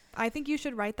 I think you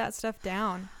should write that stuff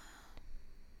down.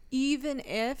 Even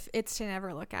if it's to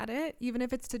never look at it, even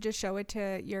if it's to just show it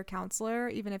to your counselor,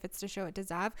 even if it's to show it to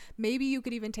Zav, maybe you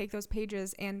could even take those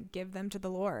pages and give them to the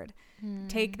Lord.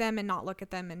 Take them and not look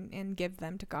at them and give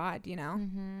them to God, you know?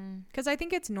 Because I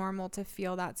think it's normal to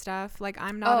feel that stuff. Like,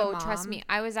 I'm not a mom. Trust me.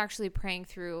 I was actually praying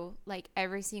through like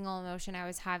every single emotion I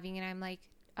was having, and I'm like,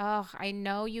 oh, I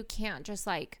know you can't just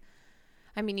like,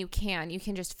 I mean, you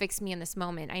can just fix me in this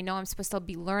moment. I know I'm supposed to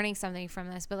be learning something from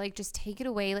this, but like, just take it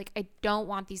away. Like, I don't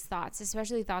want these thoughts,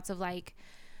 especially thoughts of like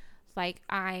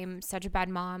I'm such a bad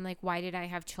mom. Like, why did I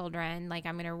have children? Like,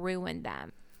 I'm going to ruin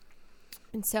them.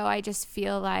 And so I just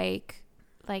feel like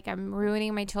I'm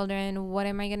ruining my children. What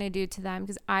am I going to do to them?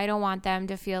 Because I don't want them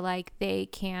to feel like they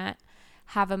can't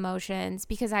have emotions,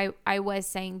 because I was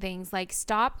saying things like,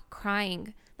 stop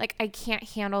crying. Like, I can't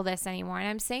handle this anymore. And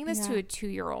I'm saying this to a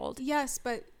 2-year-old. Yes,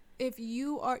 but if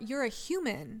you're a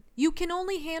human, you can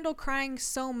only handle crying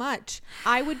so much.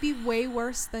 I would be way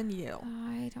worse than you.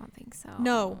 I don't think so.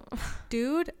 No,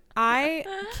 dude, I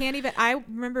can't even. I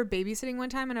remember babysitting one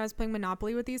time and I was playing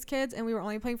Monopoly with these kids, and we were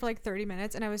only playing for like 30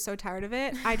 minutes, and I was so tired of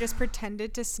it. I just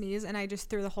pretended to sneeze and I just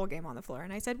threw the whole game on the floor,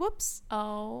 and I said, whoops.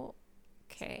 Oh,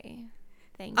 okay.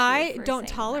 I don't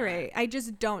tolerate. I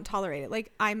just don't tolerate it.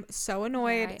 Like, I'm so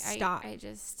annoyed. Yeah, Stop.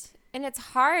 And it's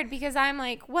hard because I'm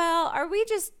like, well, are we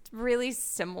just really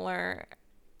similar?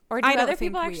 Or do other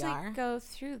people actually go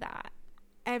through that?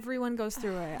 Everyone goes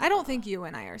through it. I don't think you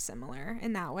and I are similar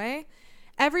in that way.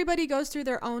 Everybody goes through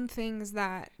their own things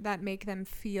that make them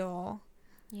feel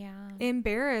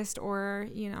embarrassed or,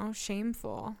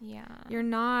 shameful. Yeah.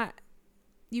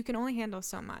 You can only handle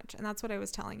so much. And that's what I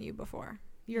was telling you before.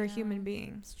 You're a human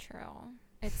being. It's true.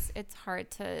 It's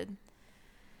hard to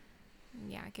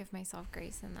give myself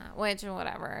grace in that, which,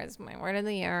 whatever, is my word of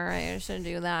the year. I should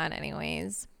do that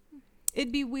anyways.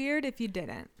 It'd be weird if you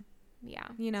didn't. Yeah.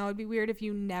 It'd be weird if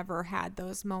you never had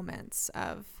those moments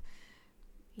of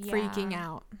freaking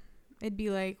out. It'd be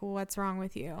like, what's wrong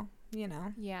with you?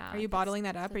 Yeah. Are you bottling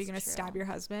that up? Are you going to stab your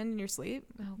husband in your sleep?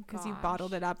 Because you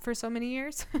bottled it up for so many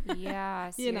years. Yeah,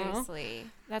 seriously.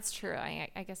 That's true. I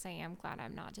guess I am glad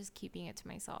I'm not just keeping it to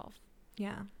myself.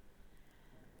 Yeah.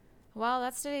 Well,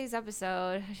 that's today's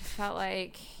episode. I just felt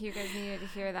like you guys needed to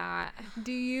hear that.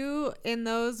 Do you, in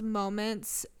those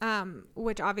moments,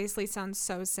 which obviously sounds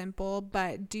so simple,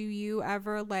 but do you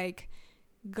ever like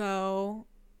go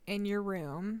in your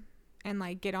room and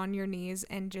like get on your knees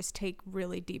and just take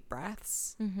really deep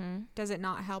breaths? Mm-hmm. Does it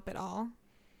not help at all?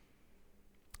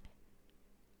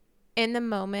 In the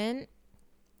moment,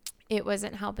 it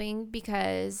wasn't helping,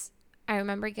 because I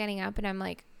remember getting up and I'm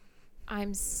like,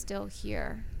 I'm still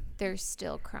here. They're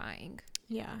still crying.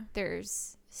 Yeah.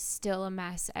 There's still a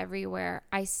mess everywhere.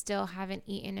 I still haven't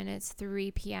eaten, and it's 3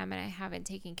 p.m. and I haven't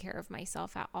taken care of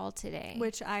myself at all today.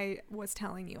 Which I was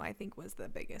telling you I think was the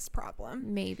biggest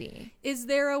problem. Maybe. Is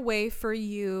there a way for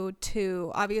you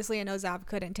to, obviously I know Zav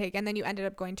couldn't take, and then you ended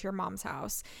up going to your mom's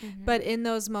house. Mm-hmm. But in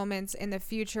those moments in the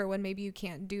future when maybe you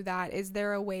can't do that, is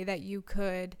there a way that you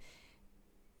could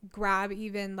grab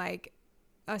even like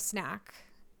a snack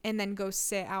and then go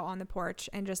sit out on the porch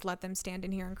and just let them stand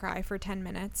in here and cry for 10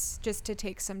 minutes just to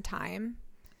take some time?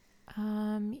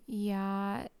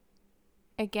 Yeah.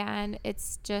 Again,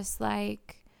 it's just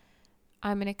like,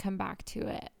 I'm going to come back to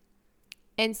it.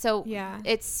 And so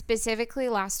it's specifically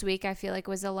last week, I feel like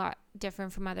was a lot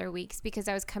different from other weeks, because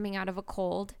I was coming out of a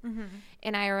cold. Mm-hmm.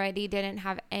 And I already didn't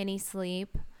have any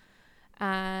sleep,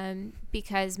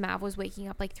 because Mav was waking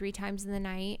up like 3 times in the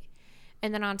night.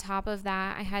 And then on top of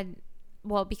that,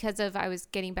 because I was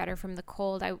getting better from the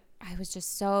cold, I was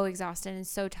just so exhausted and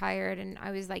so tired, and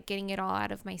I was like getting it all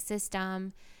out of my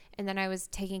system. And then I was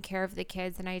taking care of the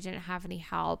kids and I didn't have any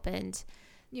help. And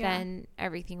then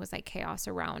everything was like chaos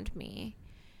around me.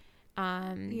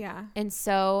 And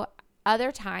so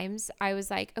other times I was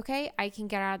like, okay, I can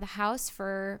get out of the house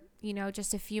for,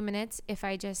 just a few minutes. If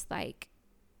I just like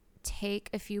take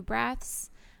a few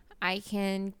breaths, I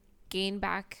can gain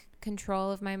back control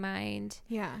of my mind.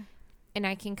 Yeah. And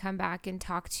I can come back and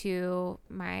talk to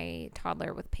my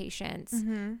toddler with patience.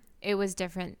 Mm-hmm. It was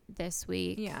different this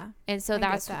week. Yeah. And so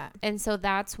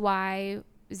that's why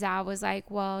Zal was like,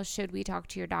 well, should we talk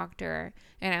to your doctor?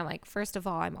 And I'm like, first of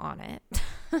all, I'm on it.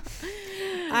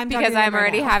 Because I'm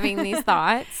already having these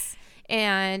thoughts.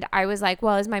 And I was like,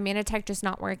 well, is my Manitech just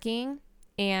not working?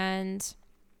 And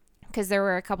because there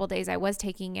were a couple days I was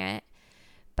taking it,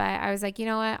 but I was like, you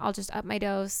know what? I'll just up my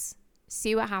dose,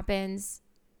 see what happens.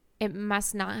 It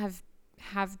must not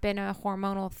have been a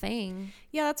hormonal thing.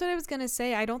 Yeah, that's what I was going to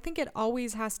say. I don't think it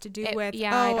always has to do with,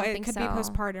 it could be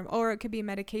postpartum or it could be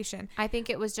medication. I think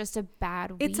it was just a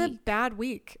bad week. It's a bad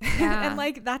week. Yeah. And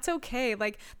like, that's okay.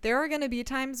 Like, there are going to be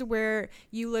times where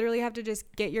you literally have to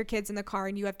just get your kids in the car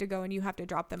and you have to go and you have to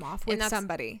drop them off with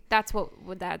somebody. That's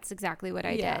exactly what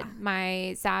I did.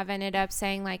 My Zav ended up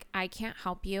saying like, I can't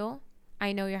help you.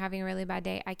 I know you're having a really bad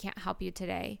day. I can't help you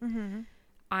today. Mm-hmm.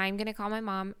 I'm going to call my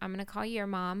mom. I'm going to call your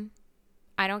mom.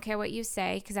 I don't care what you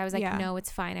say. Because I was like, no,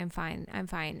 it's fine. I'm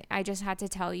fine. I just had to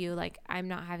tell you, like, I'm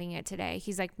not having it today.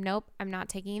 He's like, nope, I'm not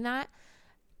taking that.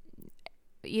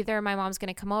 Either my mom's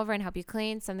going to come over and help you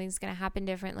clean. Something's going to happen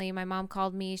differently. My mom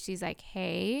called me. She's like,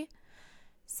 hey,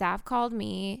 Sav called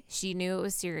me. She knew it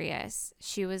was serious.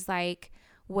 She was like,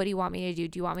 what do you want me to do?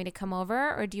 Do you want me to come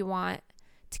over or do you want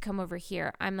to come over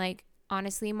here? I'm like,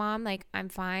 honestly, Mom, like, I'm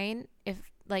fine.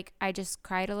 If, like, I just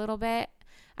cried a little bit.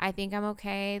 I think I'm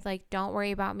okay. Like, don't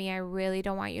worry about me. I really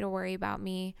don't want you to worry about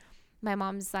me. My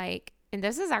mom's like, and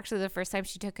this is actually the first time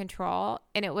she took control.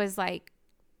 And it was like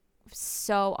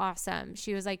so awesome.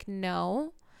 She was like,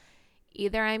 no,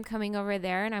 either I'm coming over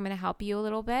there and I'm going to help you a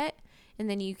little bit and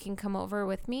then you can come over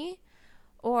with me,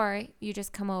 or you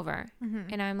just come over.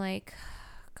 And I'm like,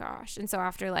 gosh. And so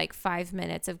after like 5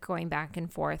 minutes of going back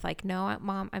and forth, like, no,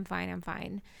 Mom, I'm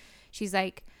fine. She's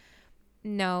like,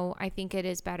 no, I think it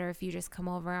is better if you just come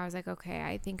over. I was like, okay,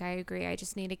 I think I agree. I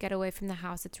just need to get away from the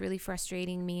house. It's really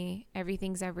frustrating me.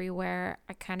 Everything's everywhere.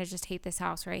 I kind of just hate this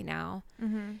house right now.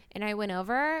 And I went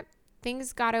over.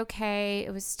 Things got okay.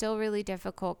 It was still really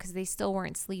difficult because they still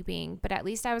weren't sleeping, but at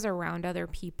least I was around other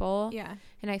people. Yeah.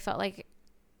 And I felt like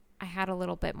I had a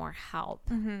little bit more help.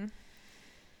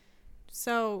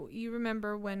 So you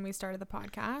remember when we started the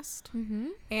podcast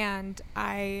and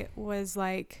I was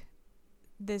like,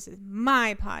 this is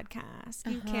my podcast.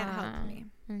 You can't help me.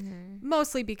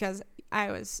 Mostly because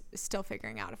I was still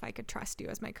figuring out if I could trust you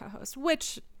as my co-host,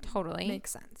 which totally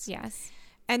makes sense. Yes.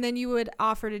 And then you would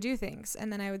offer to do things.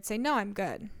 And then I would say, no, I'm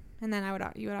good. And then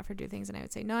you would offer to do things and I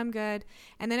would say, no, I'm good.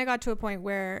 And then it got to a point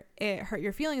where it hurt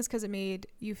your feelings because it made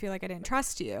you feel like I didn't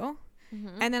trust you.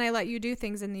 And then I let you do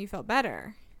things and then you felt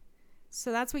better.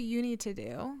 So that's what you need to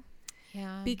do.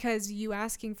 Yeah. Because you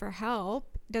asking for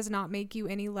help does not make you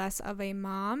any less of a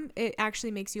mom. It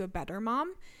actually makes you a better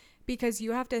mom, because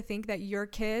you have to think that your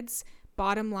kids,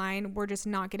 bottom line, were just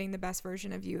not getting the best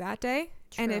version of you that day.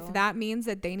 True. And if that means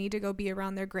that they need to go be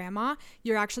around their grandma,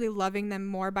 you're actually loving them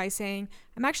more by saying,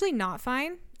 I'm actually not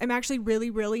fine. I'm actually really,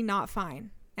 really not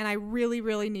fine. And I really,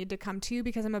 really need to come to you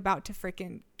because I'm about to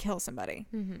freaking kill somebody.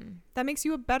 That makes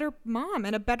you a better mom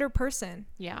and a better person.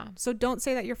 Yeah. So don't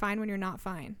say that you're fine when you're not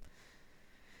fine.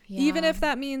 Yeah. Even if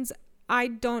that means I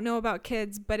don't know about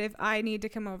kids, but if I need to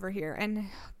come over here and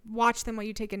watch them while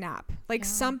you take a nap, like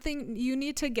something, you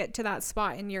need to get to that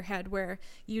spot in your head where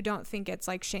you don't think it's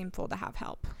like shameful to have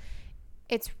help.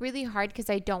 It's really hard because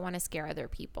I don't want to scare other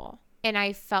people. And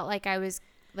I felt like I was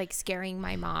like scaring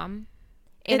my mom.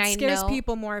 And it scares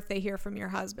people more if they hear from your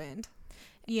husband,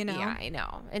 you know? Yeah, I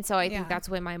know. And so I think that's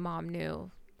when my mom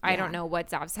knew. I don't know what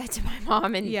Zav said to my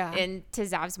mom and to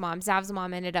Zav's mom. Zav's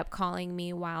mom ended up calling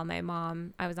me while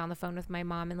I was on the phone with my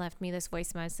mom and left me this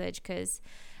voice message because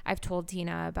I've told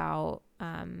Tina about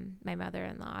my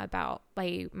mother-in-law, about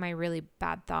like my really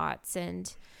bad thoughts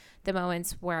and the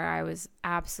moments where I was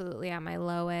absolutely at my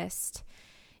lowest,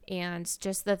 and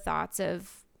just the thoughts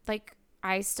of like,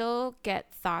 I still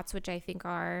get thoughts which I think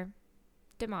are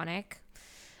demonic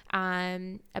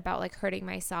about like hurting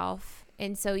myself.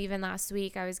 And so even last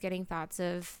week I was getting thoughts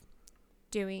of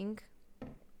doing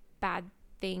bad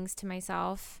things to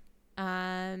myself,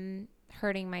 hurting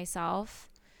myself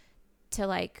to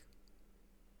like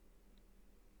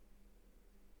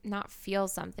not feel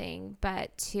something,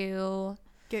 but to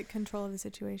get control of the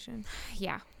situation.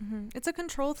 Yeah. It's a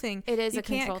control thing. It is a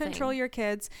control thing. You can't control your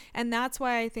kids. And that's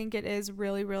why I think it is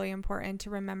really, really important to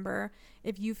remember,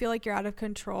 if you feel like you're out of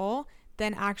control,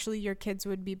 then actually your kids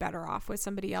would be better off with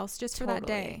somebody else just for that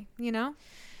day, you know?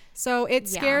 So it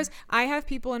scares. I have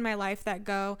people in my life that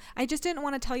go, I just didn't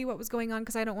want to tell you what was going on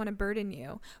because I don't want to burden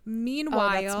you.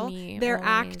 Meanwhile, they're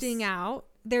acting out.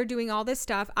 They're doing all this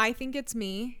stuff. I think it's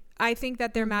me. I think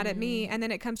that they're mad at me. And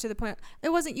then it comes to the point, it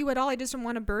wasn't you at all. I just didn't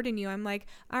want to burden you. I'm like,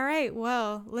 all right,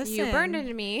 well, listen. You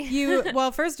burdened me.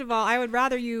 Well, first of all, I would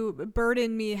rather you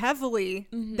burden me heavily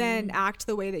than act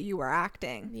the way that you were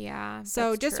acting. Yeah.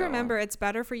 So just remember, it's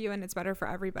better for you and it's better for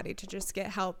everybody to just get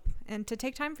help and to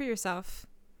take time for yourself.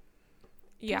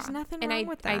 Yeah. There's nothing wrong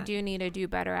with that. I do need to do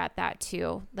better at that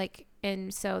too. Like,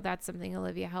 and so that's something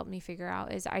Olivia helped me figure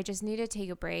out, is I just need to take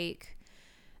a break.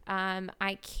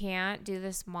 I can't do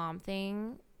this mom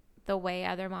thing the way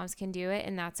other moms can do it,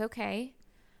 and that's okay.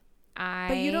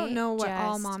 But you don't know what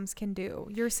all moms can do.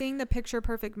 You're seeing the picture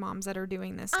perfect moms that are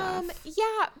doing this stuff.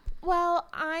 Yeah. Well,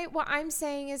 what I'm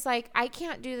saying is like, I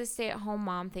can't do the stay-at-home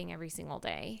mom thing every single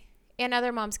day, and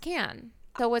other moms can.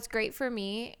 So what's great for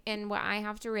me, and what I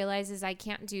have to realize, is I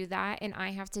can't do that, and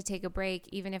I have to take a break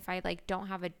even if I like don't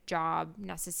have a job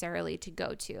necessarily to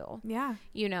go to. Yeah.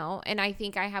 You know, and I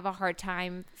think I have a hard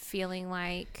time feeling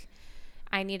like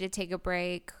I need to take a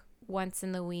break once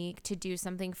in the week to do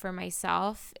something for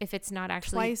myself, if it's not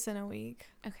actually twice in a week.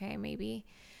 Okay, maybe.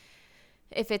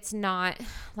 If it's not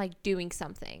like doing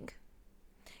something.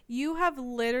 You have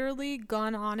literally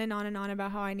gone on and on and on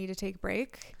about how I need to take a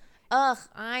break. Ugh,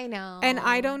 I know. And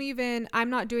I'm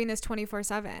not doing this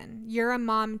 24/7. You're a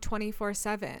mom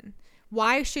 24/7.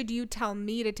 Why should you tell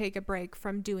me to take a break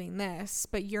from doing this,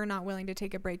 but you're not willing to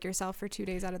take a break yourself for 2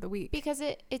 days out of the week? Because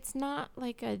it's not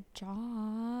like a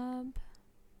job.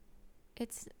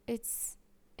 It's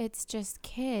just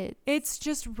kids. It's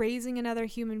just raising another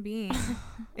human being.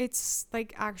 It's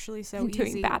like actually so easy,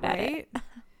 doing bad right? at it.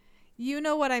 You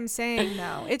know what I'm saying,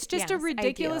 though. It's just a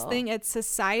ridiculous thing. It's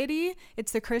society.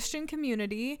 It's the Christian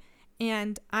community.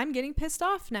 And I'm getting pissed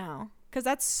off now because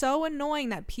that's so annoying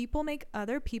that people make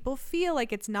other people feel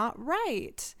like it's not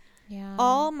right. Yeah.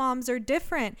 All moms are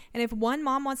different. And if one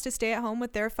mom wants to stay at home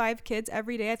with their 5 kids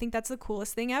every day, I think that's the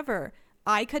coolest thing ever.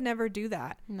 I could never do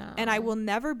that. No. And I will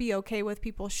never be okay with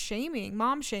people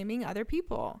mom shaming other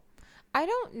people. I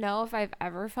don't know if I've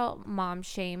ever felt mom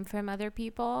shame from other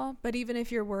people. But even if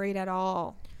you're worried at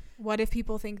all, what if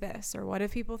people think this or what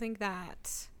if people think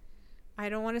that? I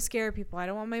don't want to scare people. I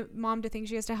don't want my mom to think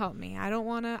she has to help me.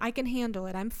 I can handle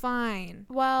it. I'm fine.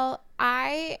 Well,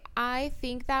 I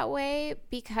think that way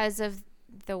because of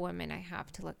the women I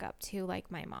have to look up to, like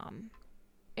my mom.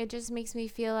 It just makes me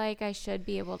feel like I should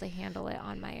be able to handle it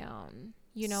on my own.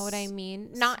 You know what I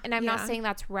mean? I'm not saying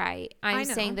that's right. I'm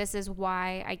saying this is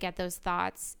why I get those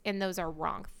thoughts, and those are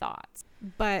wrong thoughts.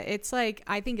 But it's like,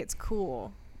 I think it's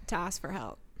cool to ask for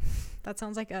help. That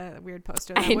sounds like a weird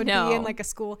poster that would be in like a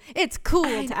school. It's cool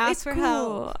to ask for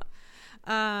help.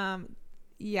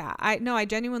 Yeah, I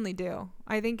genuinely do.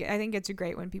 I think it's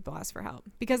great when people ask for help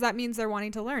because that means they're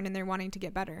wanting to learn and they're wanting to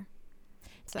get better.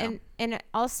 So and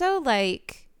also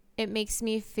like it makes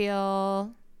me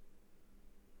feel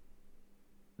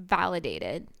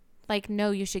validated. Like, no,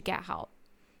 you should get help.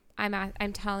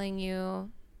 I'm telling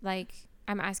you, like,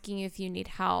 I'm asking you if you need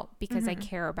help because I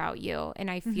care about you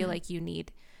and I feel like you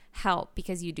need help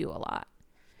because you do a lot.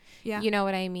 Yeah. You know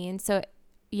what I mean? So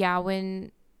yeah,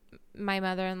 when my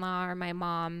mother-in-law or my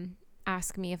mom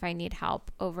ask me if I need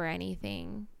help over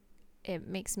anything, it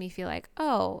makes me feel like,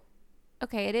 oh,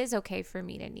 okay, it is okay for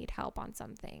me to need help on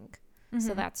something.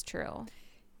 So that's true.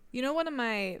 You know, one of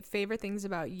my favorite things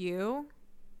about you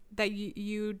that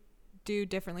you do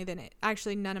differently than it.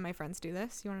 Actually, none of my friends do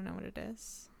this. You want to know what it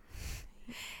is?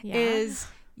 Yeah. Is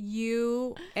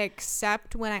you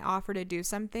accept when I offer to do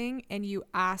something and you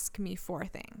ask me for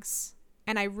things.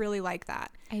 And I really like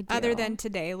that. I do. Other than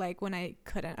today, like when I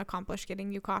couldn't accomplish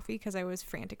getting you coffee because I was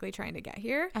frantically trying to get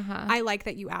here. I like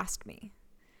that you asked me.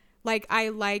 Like, I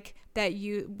like that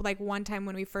you, like one time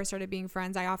when we first started being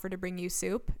friends, I offered to bring you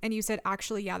soup and you said,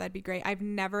 actually, yeah, that'd be great. I've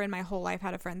never in my whole life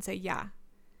had a friend say, yeah.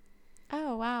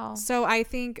 Oh, wow. So I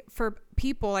think for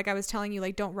people, like I was telling you,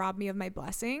 like, don't rob me of my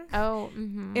blessing. Oh,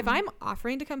 If I'm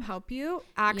offering to come help you,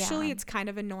 actually, it's kind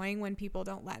of annoying when people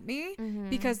don't let me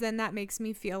because then that makes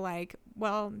me feel like,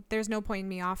 well, there's no point in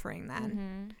me offering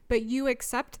then. But you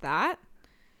accept that.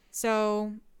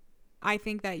 So I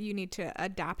think that you need to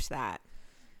adapt that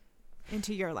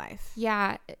into your life.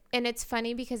 Yeah. And it's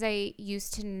funny because I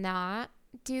used to not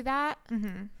do that.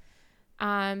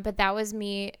 But that was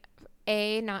me,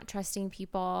 A, not trusting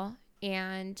people,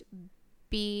 and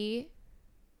B,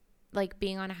 like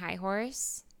being on a high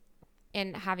horse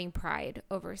and having pride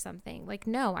over something. Like,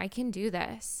 no, I can do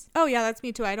this. Oh, yeah, that's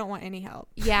me too. I don't want any help.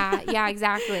 Yeah,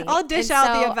 exactly. I'll dish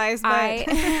out the advice,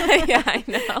 but yeah, I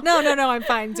know. No, I'm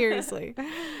fine. Seriously.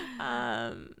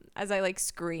 As I like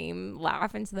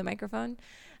laugh into the microphone.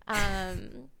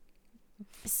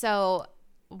 So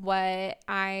what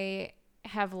I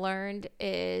have learned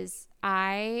is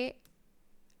I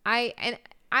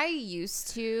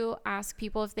used to ask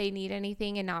people if they need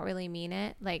anything and not really mean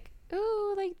it. Like,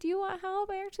 oh, like, do you want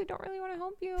help? I actually don't really want to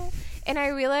help you. And I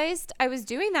realized I was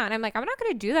doing that. And I'm like, I'm not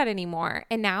going to do that anymore.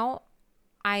 And now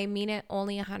I mean it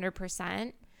only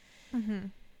 100%.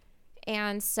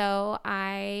 And so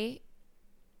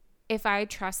if I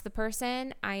trust the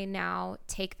person, I now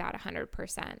take that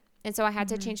 100%. And so I had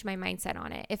to change my mindset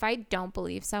on it. If I don't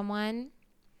believe someone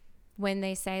when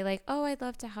they say like, oh, I'd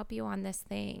love to help you on this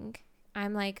thing,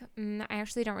 I'm like, I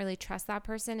actually don't really trust that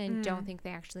person and don't think they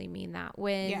actually mean that.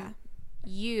 When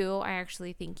I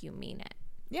actually think you mean it.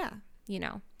 Yeah. You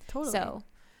know? Totally. So,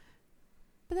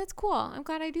 but that's cool. I'm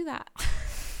glad I do that.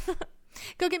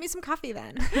 Go get me some coffee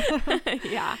then.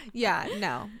 Yeah,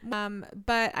 no.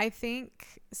 But I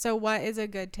think, so what is a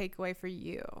good takeaway for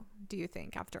you, do you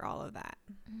think, after all of that?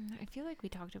 I feel like we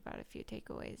talked about a few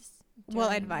takeaways. Well,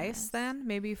 advice then,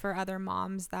 maybe for other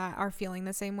moms that are feeling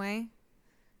the same way.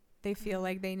 They feel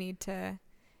like they need to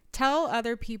tell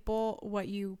other people what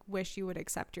you wish you would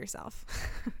accept yourself.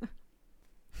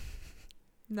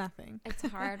 Nothing. It's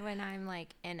hard when I'm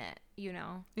like in it, you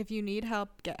know. If you need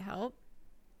help, get help.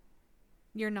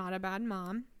 You're not a bad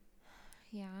mom.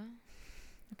 Yeah.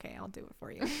 Okay, I'll do it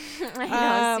for you. I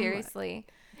know, seriously.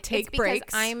 Take it's breaks.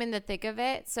 Because I'm in the thick of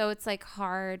it, so it's like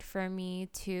hard for me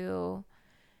to.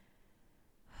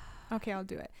 Okay, I'll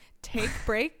do it. Take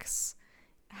breaks.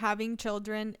 Having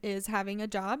children is having a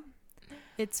job.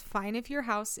 It's fine if your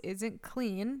house isn't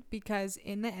clean, because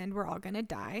in the end, we're all going to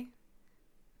die.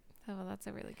 Oh, that's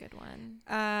a really good one.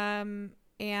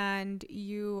 And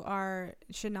you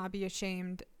should not be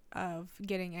ashamed of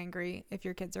getting angry if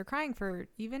your kids are crying for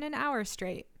even an hour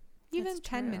straight, even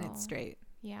 10 minutes straight.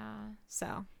 Yeah.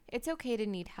 So it's okay to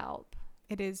need help.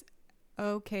 It is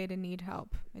okay to need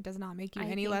help. It does not make you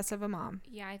any less of a mom.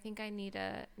 Yeah, I think I need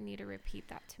to repeat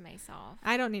that to myself.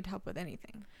 I don't need help with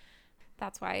anything.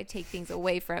 That's why I take things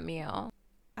away from you.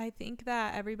 I think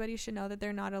that everybody should know that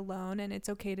they're not alone, and it's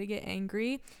okay to get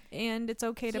angry, and it's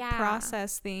okay to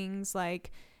process things.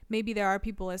 Like, maybe there are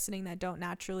people listening that don't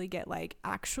naturally get like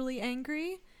actually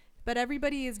angry, but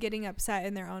everybody is getting upset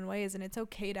in their own ways, and it's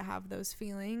okay to have those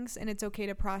feelings, and it's okay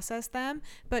to process them,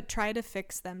 but try to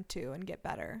fix them too and get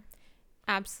better.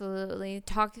 Absolutely.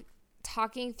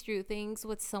 Talking through things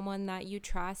with someone that you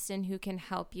trust and who can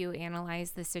help you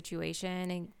analyze the situation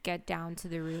and get down to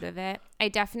the root of it. I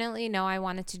definitely know I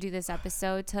wanted to do this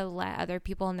episode to let other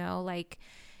people know, like,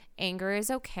 anger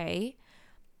is okay.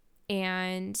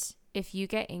 And if you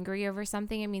get angry over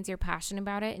something, it means you're passionate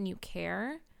about it and you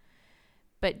care.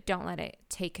 But don't let it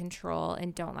take control,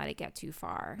 and don't let it get too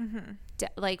far.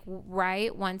 Mm-hmm.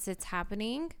 Right once it's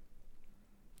happening,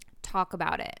 talk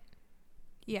about it.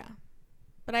 Yeah.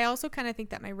 But I also kind of think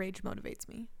that my rage motivates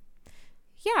me.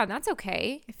 Yeah, that's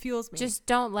okay. It fuels me. Just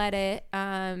don't let it,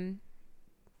 don't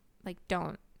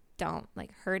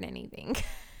hurt anything.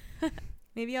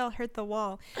 Maybe I'll hurt the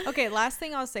wall. Okay, last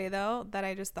thing I'll say, though, that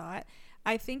I just thought.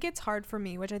 I think it's hard for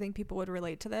me, which I think people would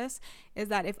relate to this, is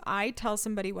that if I tell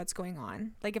somebody what's going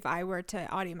on, like if I were to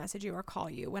audio message you or call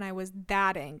you when I was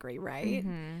that angry, right?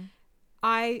 Mm-hmm.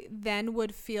 I then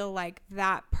would feel like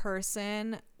that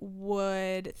person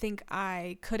would think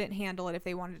I couldn't handle it if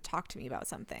they wanted to talk to me about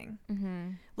something.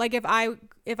 Mm-hmm. Like if I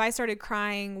started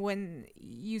crying when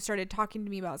you started talking to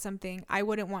me about something, I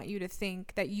wouldn't want you to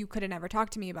think that you couldn't ever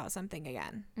talk to me about something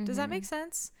again. Mm-hmm. Does that make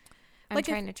sense? I'm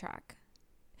trying to track.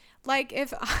 Like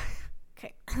if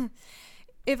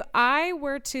I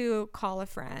were to call a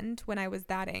friend when I was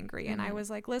that angry, mm-hmm. and I was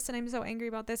like, listen, I'm so angry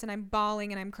about this, and I'm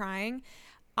bawling and I'm crying,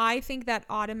 I think that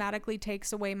automatically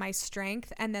takes away my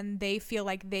strength, and then they feel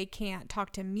like they can't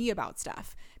talk to me about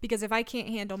stuff, because if I can't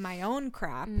handle my own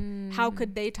crap, how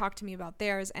could they talk to me about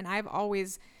theirs? And I've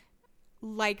always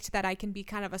liked that I can be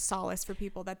kind of a solace for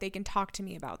people, that they can talk to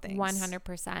me about things.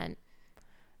 100%.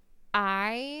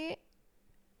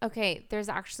 There's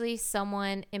actually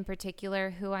someone in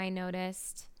particular who I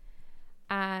noticed.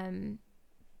 There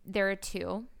are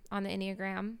two on the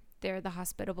Enneagram. They're the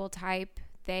hospitable type.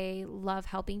 They love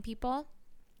helping people.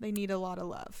 They need a lot of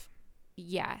love.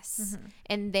 Yes. Mm-hmm.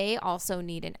 And they also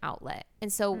need an outlet.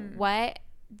 And so what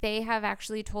they have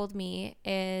actually told me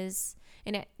is,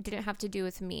 and it didn't have to do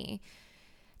with me,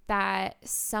 that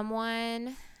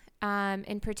someone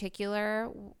in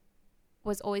particular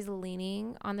was always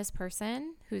leaning on this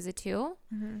person who's a 2.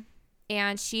 Mm-hmm.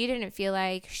 And she didn't feel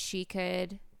like she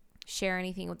could share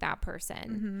anything with that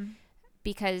person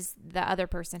because the other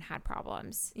person had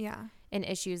problems. Yeah. And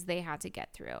issues they had to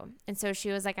get through. And so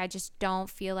she was like, I just don't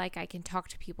feel like I can talk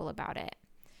to people about it.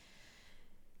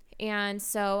 And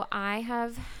so I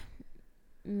have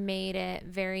made it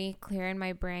very clear in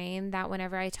my brain that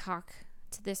whenever I talk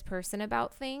to this person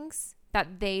about things,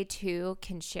 that they too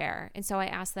can share. And so I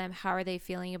asked them, how are they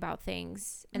feeling about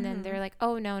things? And then they're like,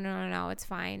 oh, no, it's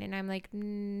fine. And I'm like,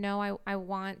 no, I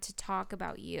want to talk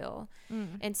about you.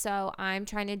 And so I'm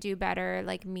trying to do better,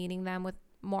 like meeting them with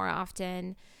more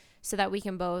often, so that we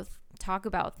can both talk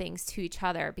about things to each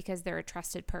other, because they're a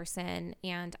trusted person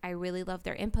and I really love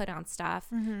their input on stuff.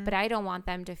 But I don't want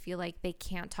them to feel like they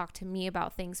can't talk to me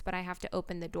about things, but I have to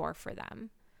open the door for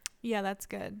them. Yeah, that's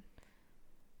good.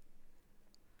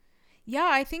 Yeah,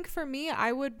 I think for me,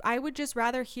 I would just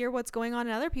rather hear what's going on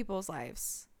in other people's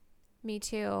lives. Me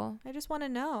too. I just want to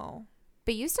know.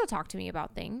 But you still talk to me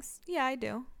about things. Yeah, I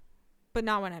do. But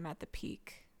not when I'm at the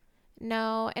peak.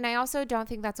 No, and I also don't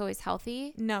think that's always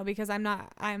healthy. No, because I'm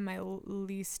my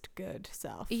least good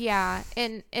self. Yeah,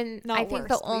 and I think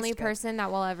the only person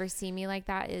that will ever see me like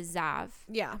that is Zav.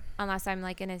 Yeah. Unless I'm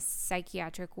like in a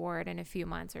psychiatric ward in a few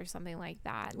months or something like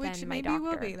that. Which then maybe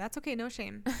will be. That's okay. No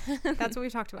shame. That's what we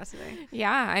talked about today.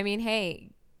 Yeah. I mean, hey,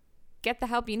 get the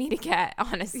help you need to get,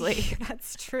 honestly.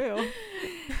 That's true.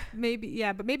 Maybe,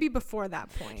 yeah, but maybe before that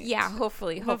point. Yeah,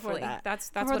 hopefully. That's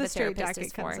what the therapist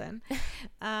is for.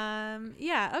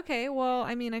 Yeah, okay. Well,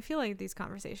 I mean, I feel like these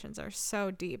conversations are so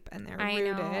deep and they're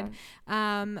rooted.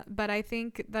 But I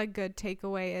think the good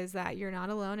takeaway is that you're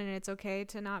not alone, and it's okay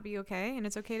to not be okay, and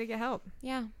it's okay to get help.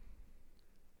 Yeah.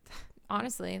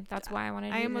 Honestly, that's why I wanted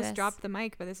to do this. I almost dropped the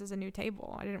mic, but this is a new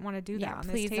table. I didn't want to do that on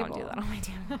this table. Please don't do that on my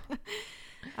table.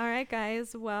 All right,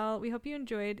 guys. Well, we hope you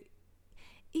enjoyed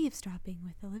Eavesdropping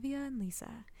with Olivia and Lisa.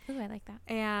 Ooh, I like that.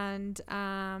 And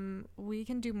we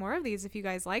can do more of these if you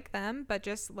guys like them, but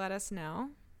just let us know.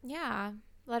 Yeah.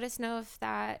 Let us know if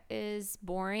that is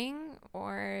boring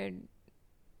or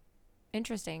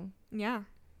interesting. Yeah.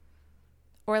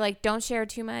 Or like, don't share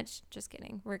too much. Just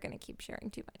kidding. We're going to keep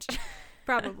sharing too much.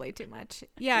 Probably too much.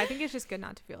 Yeah, I think it's just good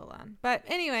not to feel alone. But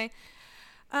anyway...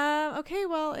 okay,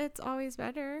 well, it's always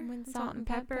better when salt and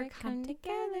pepper come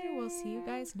together. We'll see you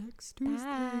guys next Tuesday.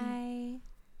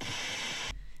 Bye.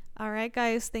 All right,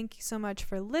 guys, thank you so much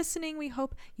for listening. We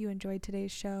hope you enjoyed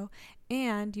today's show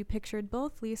and you pictured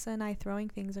both Lisa and I throwing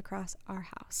things across our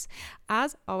house.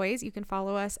 As always, you can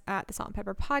follow us at the Salt and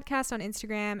Pepper Podcast on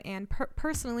Instagram, and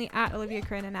personally at Olivia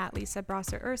Corinne and at Lisa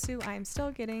Brosser Ursu. I am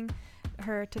still getting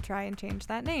her to try and change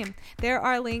that name. There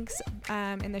are links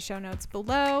in the show notes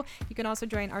below. You can also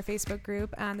join our Facebook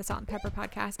group, the Salt and Pepper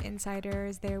Podcast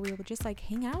Insiders. There we will just like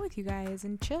hang out with you guys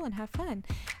and chill and have fun.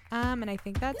 And I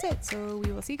think that's it. So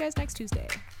we will see you guys next Tuesday.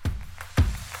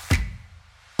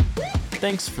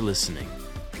 Thanks for listening.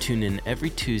 Tune in every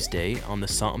Tuesday on the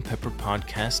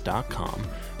saltandpepperpodcast.com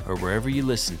or wherever you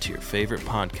listen to your favorite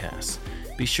podcasts.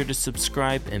 Be sure to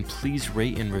subscribe and please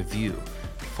rate and review.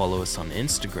 Follow us on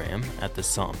Instagram at the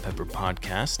Salt and Pepper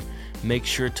Podcast. Make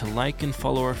sure to like and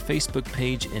follow our Facebook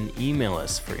page and email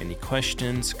us for any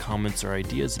questions, comments, or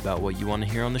ideas about what you want to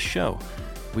hear on the show.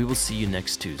 We will see you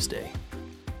next Tuesday.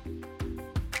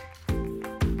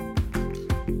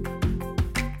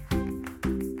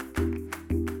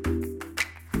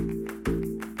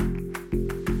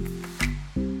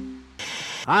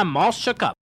 I'm all shook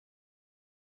up.